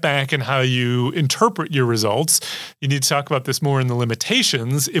 step back in how you interpret your results. You need to talk about this more in the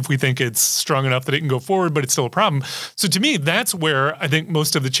limitations if we think it's strong enough that it can go forward, but it's still a problem. So to me, that's where I think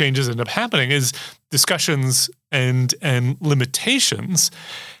most of the changes end up happening, is discussions and limitations.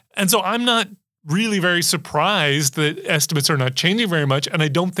 And so I'm not really very surprised that estimates are not changing very much. And I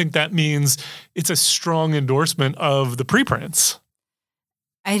don't think that means it's a strong endorsement of the preprints.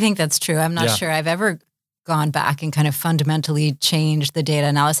 I think that's true. I'm not sure I've ever gone back and kind of fundamentally changed the data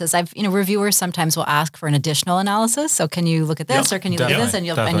analysis. Reviewers sometimes will ask for an additional analysis. So can you look at this, or can you look at this, and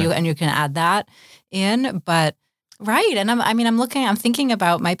you can add that in. But right, and I'm thinking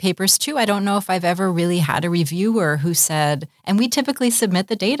about my papers too. I don't know if I've ever really had a reviewer who said, and we typically submit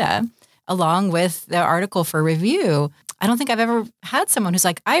the data along with the article for review. I don't think I've ever had someone who's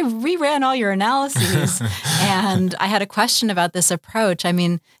like, I reran all your analyses and I had a question about this approach. I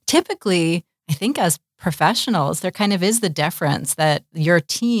mean, typically, I think as professionals, there kind of is the deference that your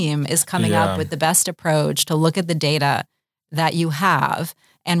team is coming up with the best approach to look at the data that you have,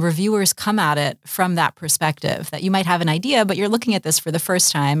 and reviewers come at it from that perspective, that you might have an idea, but you're looking at this for the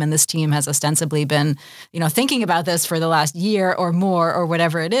first time, and this team has ostensibly been, thinking about this for the last year or more, or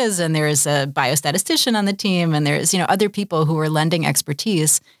whatever it is, and there's a biostatistician on the team, and there's, other people who are lending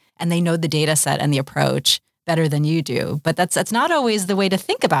expertise, and they know the data set and the approach better than you do. But that's not always the way to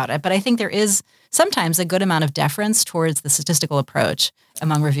think about it. But I think there is sometimes a good amount of deference towards the statistical approach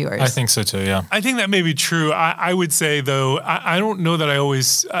among reviewers. I think so too, yeah. I think that may be true. I would say, though, I don't know that I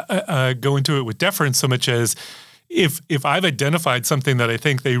always go into it with deference so much as if I've identified something that I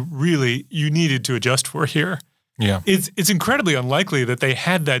think you needed to adjust for here. Yeah, it's incredibly unlikely that they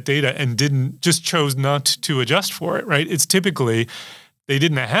had that data and chose not to adjust for it, right? It's typically they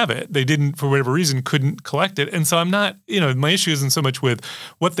didn't have it. They didn't, for whatever reason, couldn't collect it. And so I'm not, my issue isn't so much with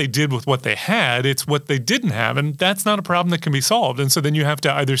what they did with what they had, it's what they didn't have. And that's not a problem that can be solved. And so then you have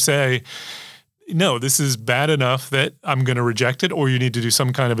to either say, no, this is bad enough that I'm going to reject it, or you need to do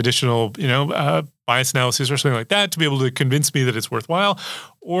some kind of additional, bias analysis or something like that to be able to convince me that it's worthwhile,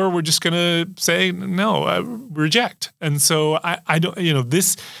 or we're just going to say, no, reject. And so I don't,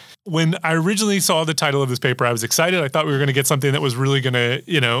 when I originally saw the title of this paper, I was excited. I thought we were going to get something that was really going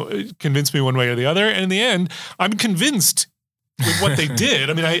to, convince me one way or the other. And in the end, I'm convinced with what they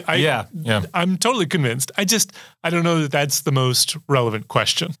did. I mean, I'm totally convinced. I don't know that that's the most relevant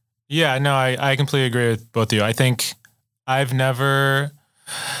question. Yeah, no, I completely agree with both of you. I think I'm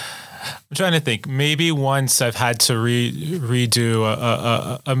trying to think. Maybe once I've had to redo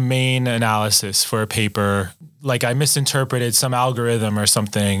a main analysis for a paper. Like I misinterpreted some algorithm or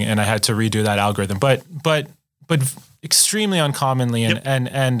something, and I had to redo that algorithm. But extremely uncommonly,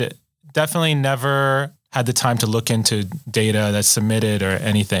 and definitely never had the time to look into data that's submitted or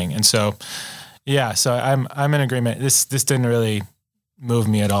anything. And so, so I'm in agreement. This didn't really move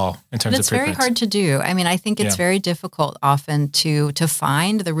me at all in terms of preprints. It's very hard to do. I mean, I think it's very difficult often to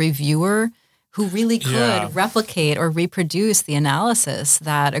find the reviewer who really could replicate or reproduce the analysis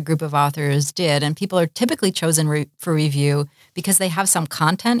that a group of authors did. And people are typically chosen for review because they have some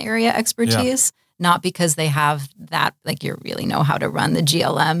content area expertise, not because they have that, like you really know how to run the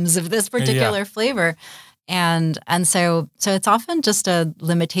GLMs of this particular flavor. And so it's often just a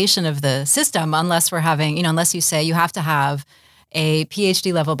limitation of the system, unless we're having, unless you say you have to have a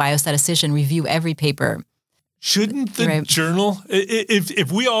PhD level biostatistician review every paper. Shouldn't the journal,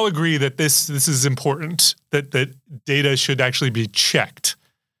 if we all agree that this is important, that data should actually be checked,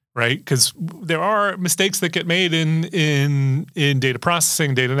 right? Because there are mistakes that get made in data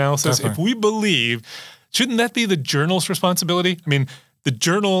processing, data analysis. Definitely. If we believe shouldn't that be the journal's responsibility? I mean, the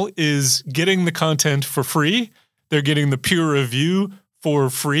journal is getting the content for free. They're getting the peer review for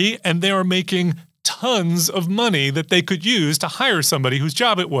free, and they are making tons of money that they could use to hire somebody whose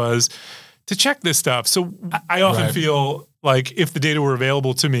job it was to check this stuff. So I often feel like if the data were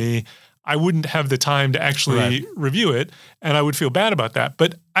available to me, I wouldn't have the time to actually review it, and I would feel bad about that.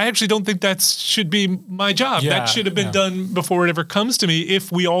 But I actually don't think that should be my job. That should have been done before it ever comes to me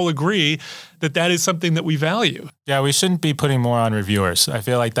if we all agree that that is something that we value. Yeah, we shouldn't be putting more on reviewers. I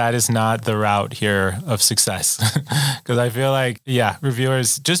feel like that is not the route here of success. Because I feel like,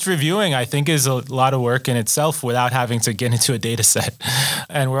 reviewers, just reviewing, I think, is a lot of work in itself without having to get into a data set.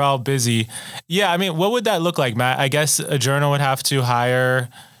 And we're all busy. Yeah, I mean, what would that look like, Matt? I guess a journal would have to hire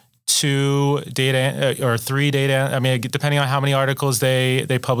 2 data or 3 data. I mean, depending on how many articles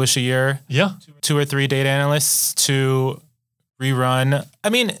they publish a year. Yeah. 2 or 3 data analysts to rerun. I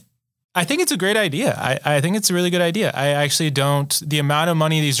mean, I think it's a great idea. I think it's a really good idea. I actually don't, the amount of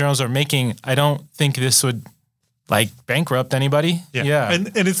money these journals are making, I don't think this would like bankrupt anybody. Yeah. And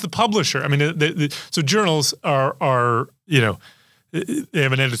it's the publisher. I mean, so journals are, you know, they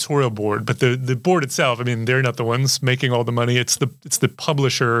have an editorial board, but the board itself, I mean, they're not the ones making all the money. It's the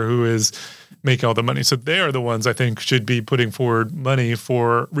publisher who is making all the money. So they are the ones I think should be putting forward money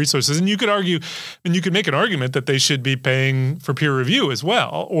for resources. And you could argue, and you could make an argument that they should be paying for peer review as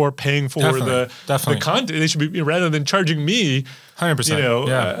well, or paying for the content. They should be, rather than charging me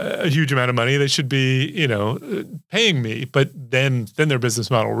 100%, a huge amount of money, they should be, paying me. But then their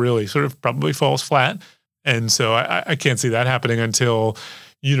business model really sort of probably falls flat. And so I can't see that happening until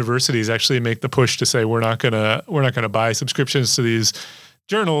universities actually make the push to say we're not gonna buy subscriptions to these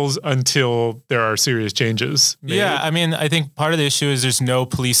journals until there are serious changes made. Yeah, I mean, I think part of the issue is there's no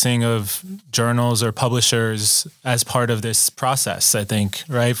policing of journals or publishers as part of this process, I think,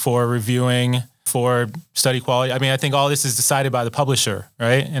 right? For reviewing, for study quality. I mean, I think all this is decided by the publisher,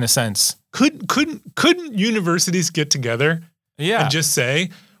 right? In a sense. Couldn't universities get together and just say,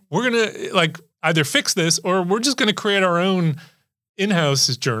 we're gonna either fix this or we're just gonna create our own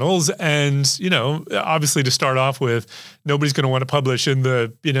in-house journals, and obviously to start off with, nobody's going to want to publish in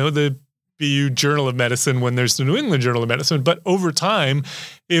the BU Journal of Medicine when there's the New England Journal of Medicine. But over time,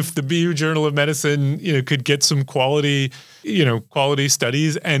 if the BU Journal of Medicine could get some quality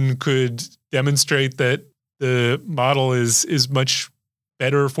studies and could demonstrate that the model is much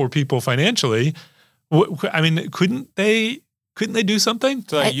better for people financially, I mean, couldn't they do something?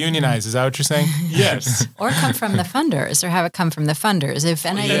 To unionize, is that what you're saying? Yes. Or come from the funders, or have it come from the funders. If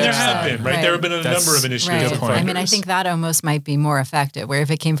NIH, and there have been, right? There have been a number of initiatives. Right. I mean, I think that almost might be more effective, where if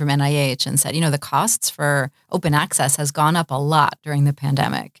it came from NIH and said, the costs for open access has gone up a lot during the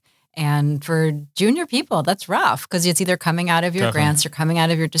pandemic. And for junior people, that's rough, because it's either coming out of your grants or coming out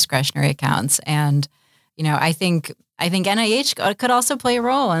of your discretionary accounts. And, I think NIH could also play a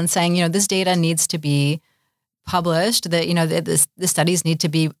role in saying, this data needs to be published, that the studies need to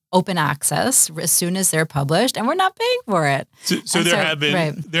be open access as soon as they're published, and we're not paying for it. So there have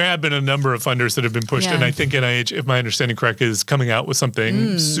been a number of funders that have been pushed, and I think NIH, if my understanding correct, is coming out with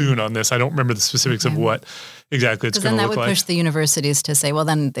something soon on this. I don't remember the specifics of what exactly it's going to look like. Because then that would push the universities to say, well,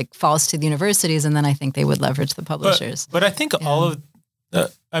 then it falls to the universities, and then I think they would leverage the publishers. But I think all of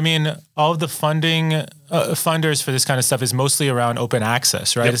the funding funders for this kind of stuff is mostly around open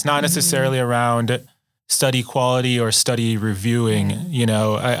access, right? Yep. It's not necessarily around study quality or study reviewing,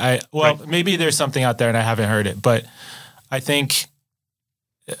 maybe there's something out there and I haven't heard it, but I think,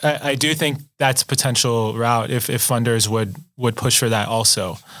 I do think that's a potential route if funders would push for that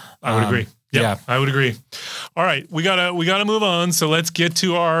also. I would agree. Yeah, I would agree. All right, we gotta move on. So let's get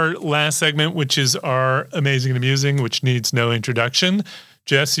to our last segment, which is our Amazing and Amusing, which needs no introduction.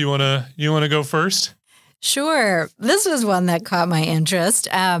 Jess, you wanna go first? Sure. This was one that caught my interest.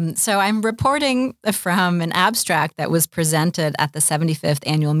 So I'm reporting from an abstract that was presented at the 75th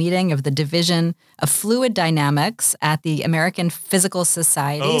annual meeting of the Division of Fluid Dynamics at the American Physical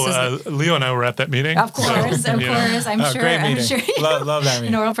Society. Leo and I were at that meeting. Of course. I'm sure. Great meeting. I'm sure. Love that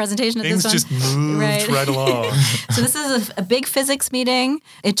meeting. An oral presentation of Things this one. just moved right along. So this is a big physics meeting.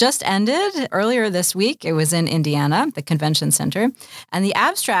 It just ended earlier this week. It was in Indiana, the convention center. And the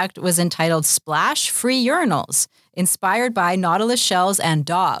abstract was entitled Splash-Free Urinals, inspired by Nautilus shells and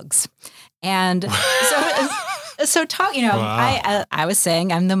dogs. And so So talk, you know, Wow. I was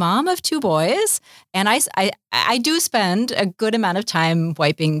saying I'm the mom of 2 boys, and I do spend a good amount of time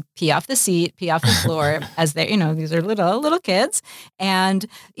wiping pee off the seat, pee off the floor, as they, you know, these are little kids. And,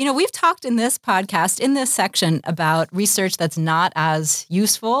 you know, we've talked in this podcast, in this section, about research that's not as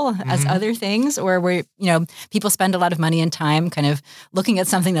useful as other things, or where, you know, people spend a lot of money and time kind of looking at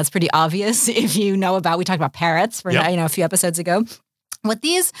something that's pretty obvious if you know about, we talked about parrots for, you know, a few episodes ago. What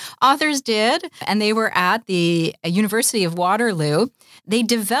these authors did, and they were at the University of Waterloo, they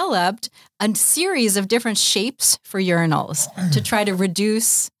developed a series of different shapes for urinals to try to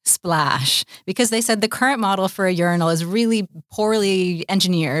reduce splash, because they said the current model for a urinal is really poorly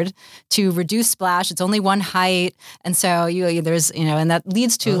engineered to reduce splash. It's only one height. And so there's, you know, and that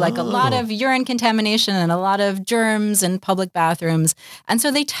leads to like a lot of urine contamination and a lot of germs in public bathrooms. And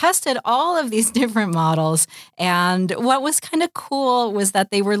so they tested all of these different models. And what was kind of cool was that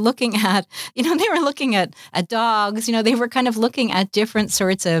they were looking at, you know, at dogs, you know, they were kind of looking at different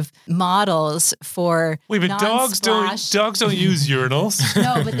sorts of models for Wait, but dogs don't use urinals.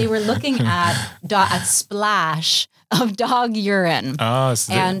 No, but they were looking at splash of dog urine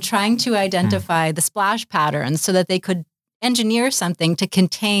and trying to identify the splash patterns so that they could engineer something to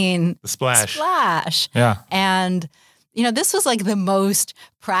contain the splash. Yeah. And, you know, this was like the most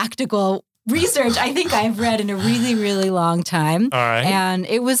practical research I think I've read in a really, really long time. All right. And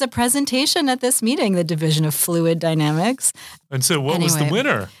it was a presentation at this meeting, the Division of Fluid Dynamics. And so what was the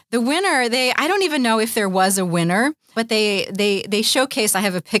winner? The winner, I don't even know if there was a winner, but they showcased, I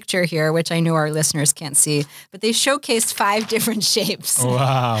have a picture here, which I know our listeners can't see, but they showcased 5 different shapes.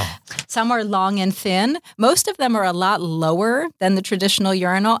 Wow. Some are long and thin. Most of them are a lot lower than the traditional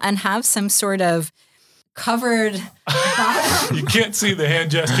urinal and have some sort of covered bottom. You can't see the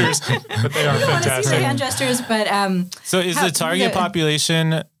hand gestures, but they are I want to see fantastic. the hand gestures, but So is the target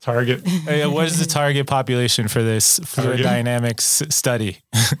population, Target. what is the target population for this fluid Target? dynamics study?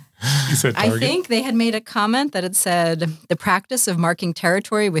 You said I target. think they had made a comment that it said the practice of marking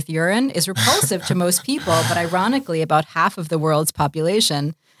territory with urine is repulsive to most people, but ironically, about half of the world's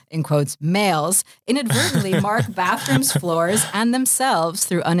population, in quotes, males, inadvertently mark bathrooms, floors, and themselves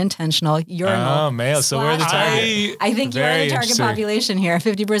through unintentional urinal. Oh, males. So we're the splash. target. I think you're Very the target interesting. population here,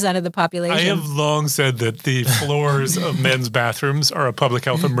 50% of the population. I have long said that the floors of men's bathrooms are a public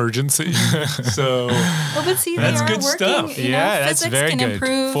health emergency. So Well, but see, That's they are good working, stuff. You know, Yeah, that's physics very can good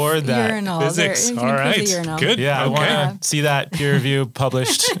improve for that. urinal. physics. It can All improve right. the urinal. Good. Yeah, I Okay. want to see that peer review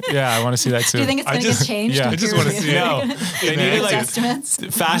published. Yeah, I want to see that too. Do you think it's going to get changed? yeah. in I just peer wanna review? see it. No, they need to like Estimates?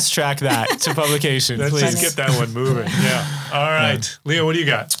 fast track that to publication, Let's please. just get that one moving. Yeah. All right. Leo, what do you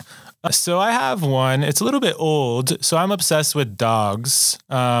got? So I have one. It's a little bit old. So I'm obsessed with dogs.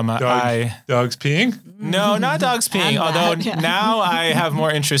 Dogs peeing? No, not dogs peeing. And Although that, yeah. now I have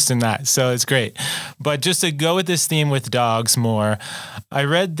more interest in that, so it's great. But just to go with this theme with dogs more, I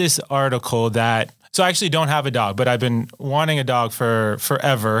read this article that. So I actually don't have a dog, but I've been wanting a dog for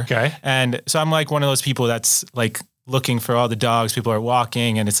forever. Okay. And so I'm like one of those people that's like looking for all the dogs. People are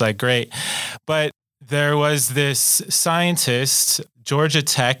walking, and it's like great. But there was this scientist, Georgia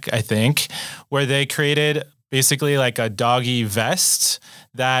Tech, I think, where they created basically like a doggy vest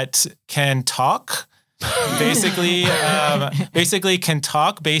that can talk. Basically can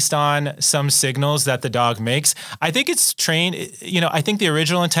talk based on some signals that the dog makes. I think it's trained, you know, I think the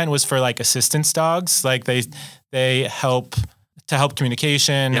original intent was for like assistance dogs, like they help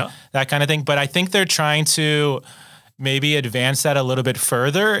communication, that kind of thing. But I think they're trying to maybe advance that a little bit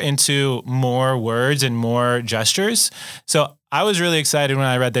further into more words and more gestures. So I was really excited when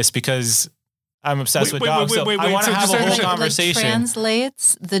I read this because I'm obsessed with dogs. I want to have a whole conversation. Like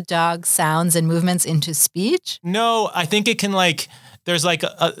translates the dog sounds and movements into speech? No, I think it can like, there's like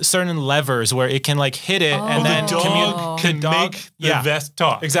a certain levers where it can like hit it and then the dog can make the vest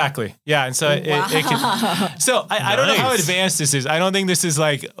talk. Exactly. Yeah. And so it can. So I don't know how Nice. advanced this is. I don't think this is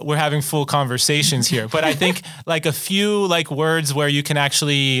like we're having full conversations here, but I think like a few like words where you can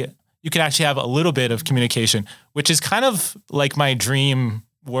actually have a little bit of communication, which is kind of like my dream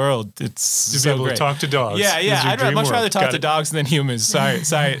world. It's To so be able great. to talk to dogs. Yeah. is your I'd dream much world. rather talk Got to it. dogs than humans. Sorry.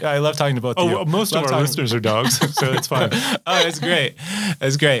 I love talking to both of you. Oh, most Love of our talking- listeners are dogs, so it's fine. Oh, that's great.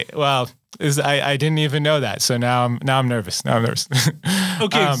 That's great. Well, I didn't even know that. So now I'm nervous.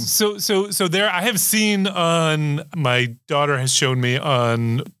 Okay, so there I have seen on, my daughter has shown me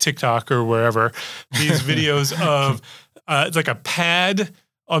on TikTok or wherever these videos of it's like a pad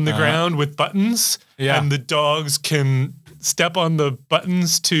on the ground with buttons, and the dogs can step on the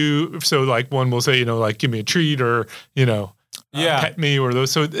buttons so like one will say, you know, like give me a treat or, you know, pet me or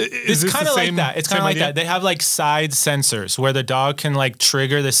those. So It's kind of like that. It's kind of like that. They have like side sensors where the dog can like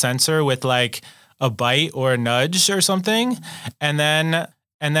trigger the sensor with like a bite or a nudge or something, and then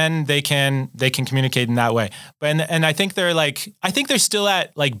they can communicate in that way. But and I think they're still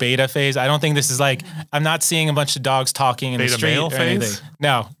at like beta phase. I don't think this is like, I'm not seeing a bunch of dogs talking in Beta the street male or phase? anything.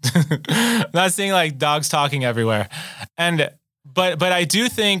 No, I'm not seeing like dogs talking everywhere. But I do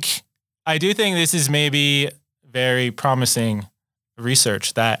think this is maybe very promising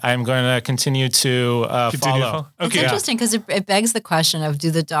research that I'm going to continue to follow. It's interesting because it begs the question of,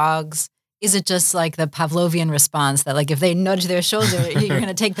 do the dogs, is it just like the Pavlovian response that like if they nudge their shoulder, you're going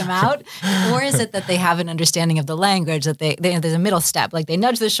to take them out? Or is it that they have an understanding of the language, that there's a middle step, like they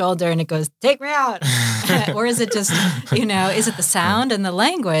nudge the shoulder and it goes, take me out? Or is it just, is it the sound and the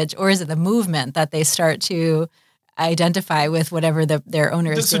language, or is it the movement that they start to identify with whatever their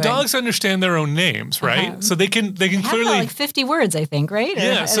owner is doing? So dogs understand their own names, right? So they can clearly like 50 words, I think, right?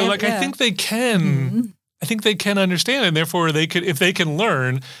 Yeah. So I think they can. Mm-hmm. I think they can understand, and therefore they could, if they can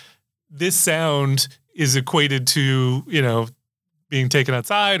learn, this sound is equated to being taken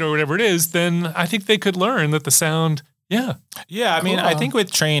outside or whatever it is. Then I think they could learn that the sound. Yeah. Yeah. I mean, I think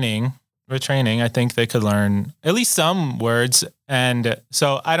with training, I think they could learn at least some words, and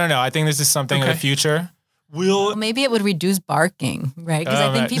so I don't know. I think this is something of the future. Well, maybe it would reduce barking, right? Because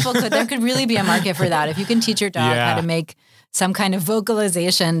I think there could really be a market for that. If you can teach your dog how to make some kind of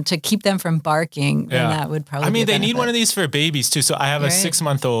vocalization to keep them from barking, then that would probably be a they benefit. need one of these for babies too. So I have a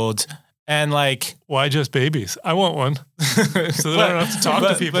 6-month-old, and like, why just babies? I want one. So that I don't have to talk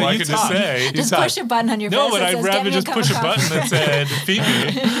to people. I can just say. Just push a button on your face. No, but I'd rather just push a button that said, feed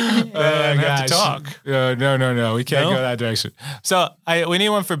me, and have to talk. No. We can't go that direction. So we need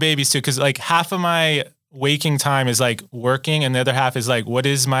one for babies too, because like half of my waking time is like working, and the other half is like, what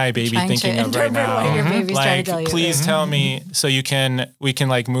is my baby thinking of right now? What your baby's trying to tell you. Please tell me so we can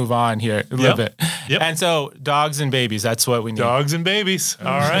like move on here a little bit. Yep. And so dogs and babies, that's what we need. Dogs and babies.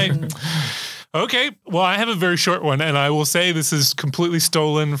 All right. Okay. Well, I have a very short one, and I will say this is completely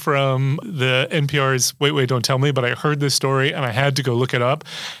stolen from the NPR's Wait, Don't Tell Me, but I heard this story and I had to go look it up,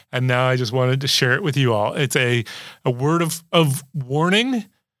 and now I just wanted to share it with you all. It's a word of warning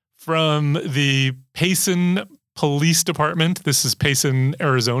from the Payson Police Department. This is Payson,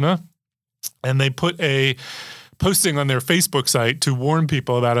 Arizona. And they put a posting on their Facebook site to warn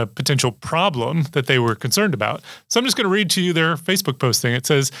people about a potential problem that they were concerned about. So I'm just going to read to you their Facebook posting. It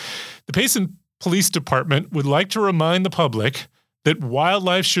says, the Payson Police Department would like to remind the public that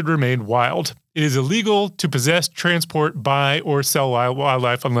wildlife should remain wild. It is illegal to possess, transport, buy, or sell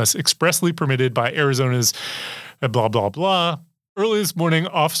wildlife unless expressly permitted by Arizona's blah, blah, blah. Early this morning,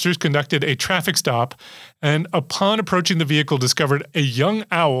 officers conducted a traffic stop and upon approaching the vehicle discovered a young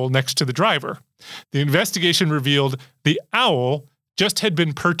owl next to the driver. The investigation revealed the owl just had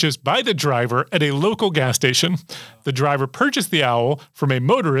been purchased by the driver at a local gas station. The driver purchased the owl from a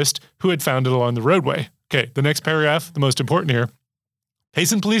motorist who had found it along the roadway. Okay, the next paragraph, the most important here.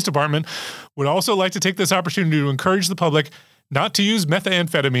 Payson Police Department would also like to take this opportunity to encourage the public not to use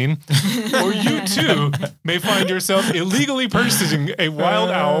methamphetamine, or you too may find yourself illegally purchasing a wild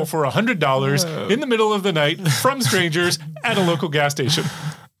owl for $100 in the middle of the night from strangers at a local gas station.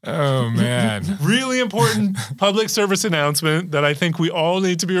 Oh, man. Really important public service announcement that I think we all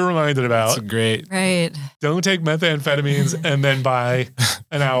need to be reminded about. That's great. Right. Don't take methamphetamines and then buy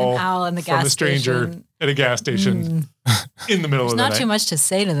an owl in the from gas a stranger station. At a gas station in the middle of the night. There's not too much to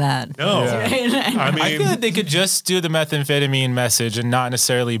say to that. No. Yeah. I mean, I feel like they could just do the methamphetamine message and not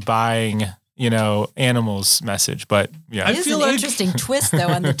necessarily buying, animals message. But yeah, It is an interesting twist, though,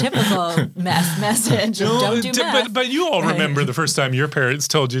 on the typical message. Don't do meth. But you all remember the first time your parents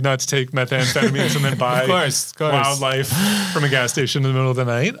told you not to take methamphetamines and then buy Of course. wildlife from a gas station in the middle of the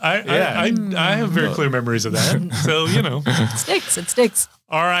night. I have very clear memories of that. So, It sticks.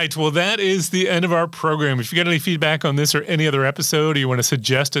 All right. Well, that is the end of our program. If you got any feedback on this or any other episode, or you want to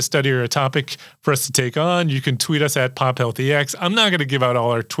suggest a study or a topic for us to take on, you can tweet us at PopHealthEX. I'm not going to give out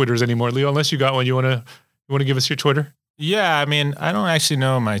all our Twitters anymore, Leo, unless you got one. You want to give us your Twitter? Yeah, I mean, I don't actually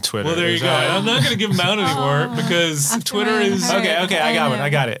know my Twitter. Well, there you go. I'm not going to give them out anymore because Twitter is... Okay, I got one. I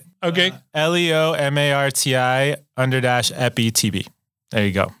got it. Okay. LEOMARTI_EPTB. There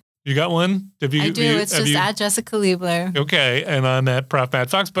you go. You got one? I do. It's just at Jessica Liebler. Okay, and I'm at Prof. Matt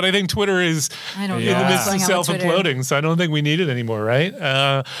Fox, but I think Twitter is in the midst of self-imploding, so I don't think we need it anymore, right?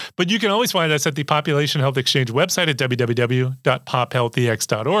 But you can always find us at the Population Health Exchange website at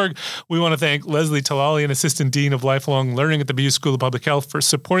www.pophealthex.org. We want to thank Leslie Talalian, Assistant Dean of Lifelong Learning at the BU School of Public Health, for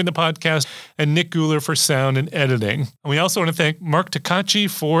supporting the podcast, and Nick Guler for sound and editing. And we also want to thank Mark Takachi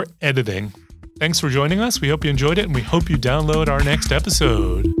for editing. Thanks for joining us. We hope you enjoyed it, and we hope you download our next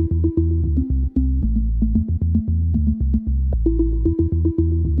episode.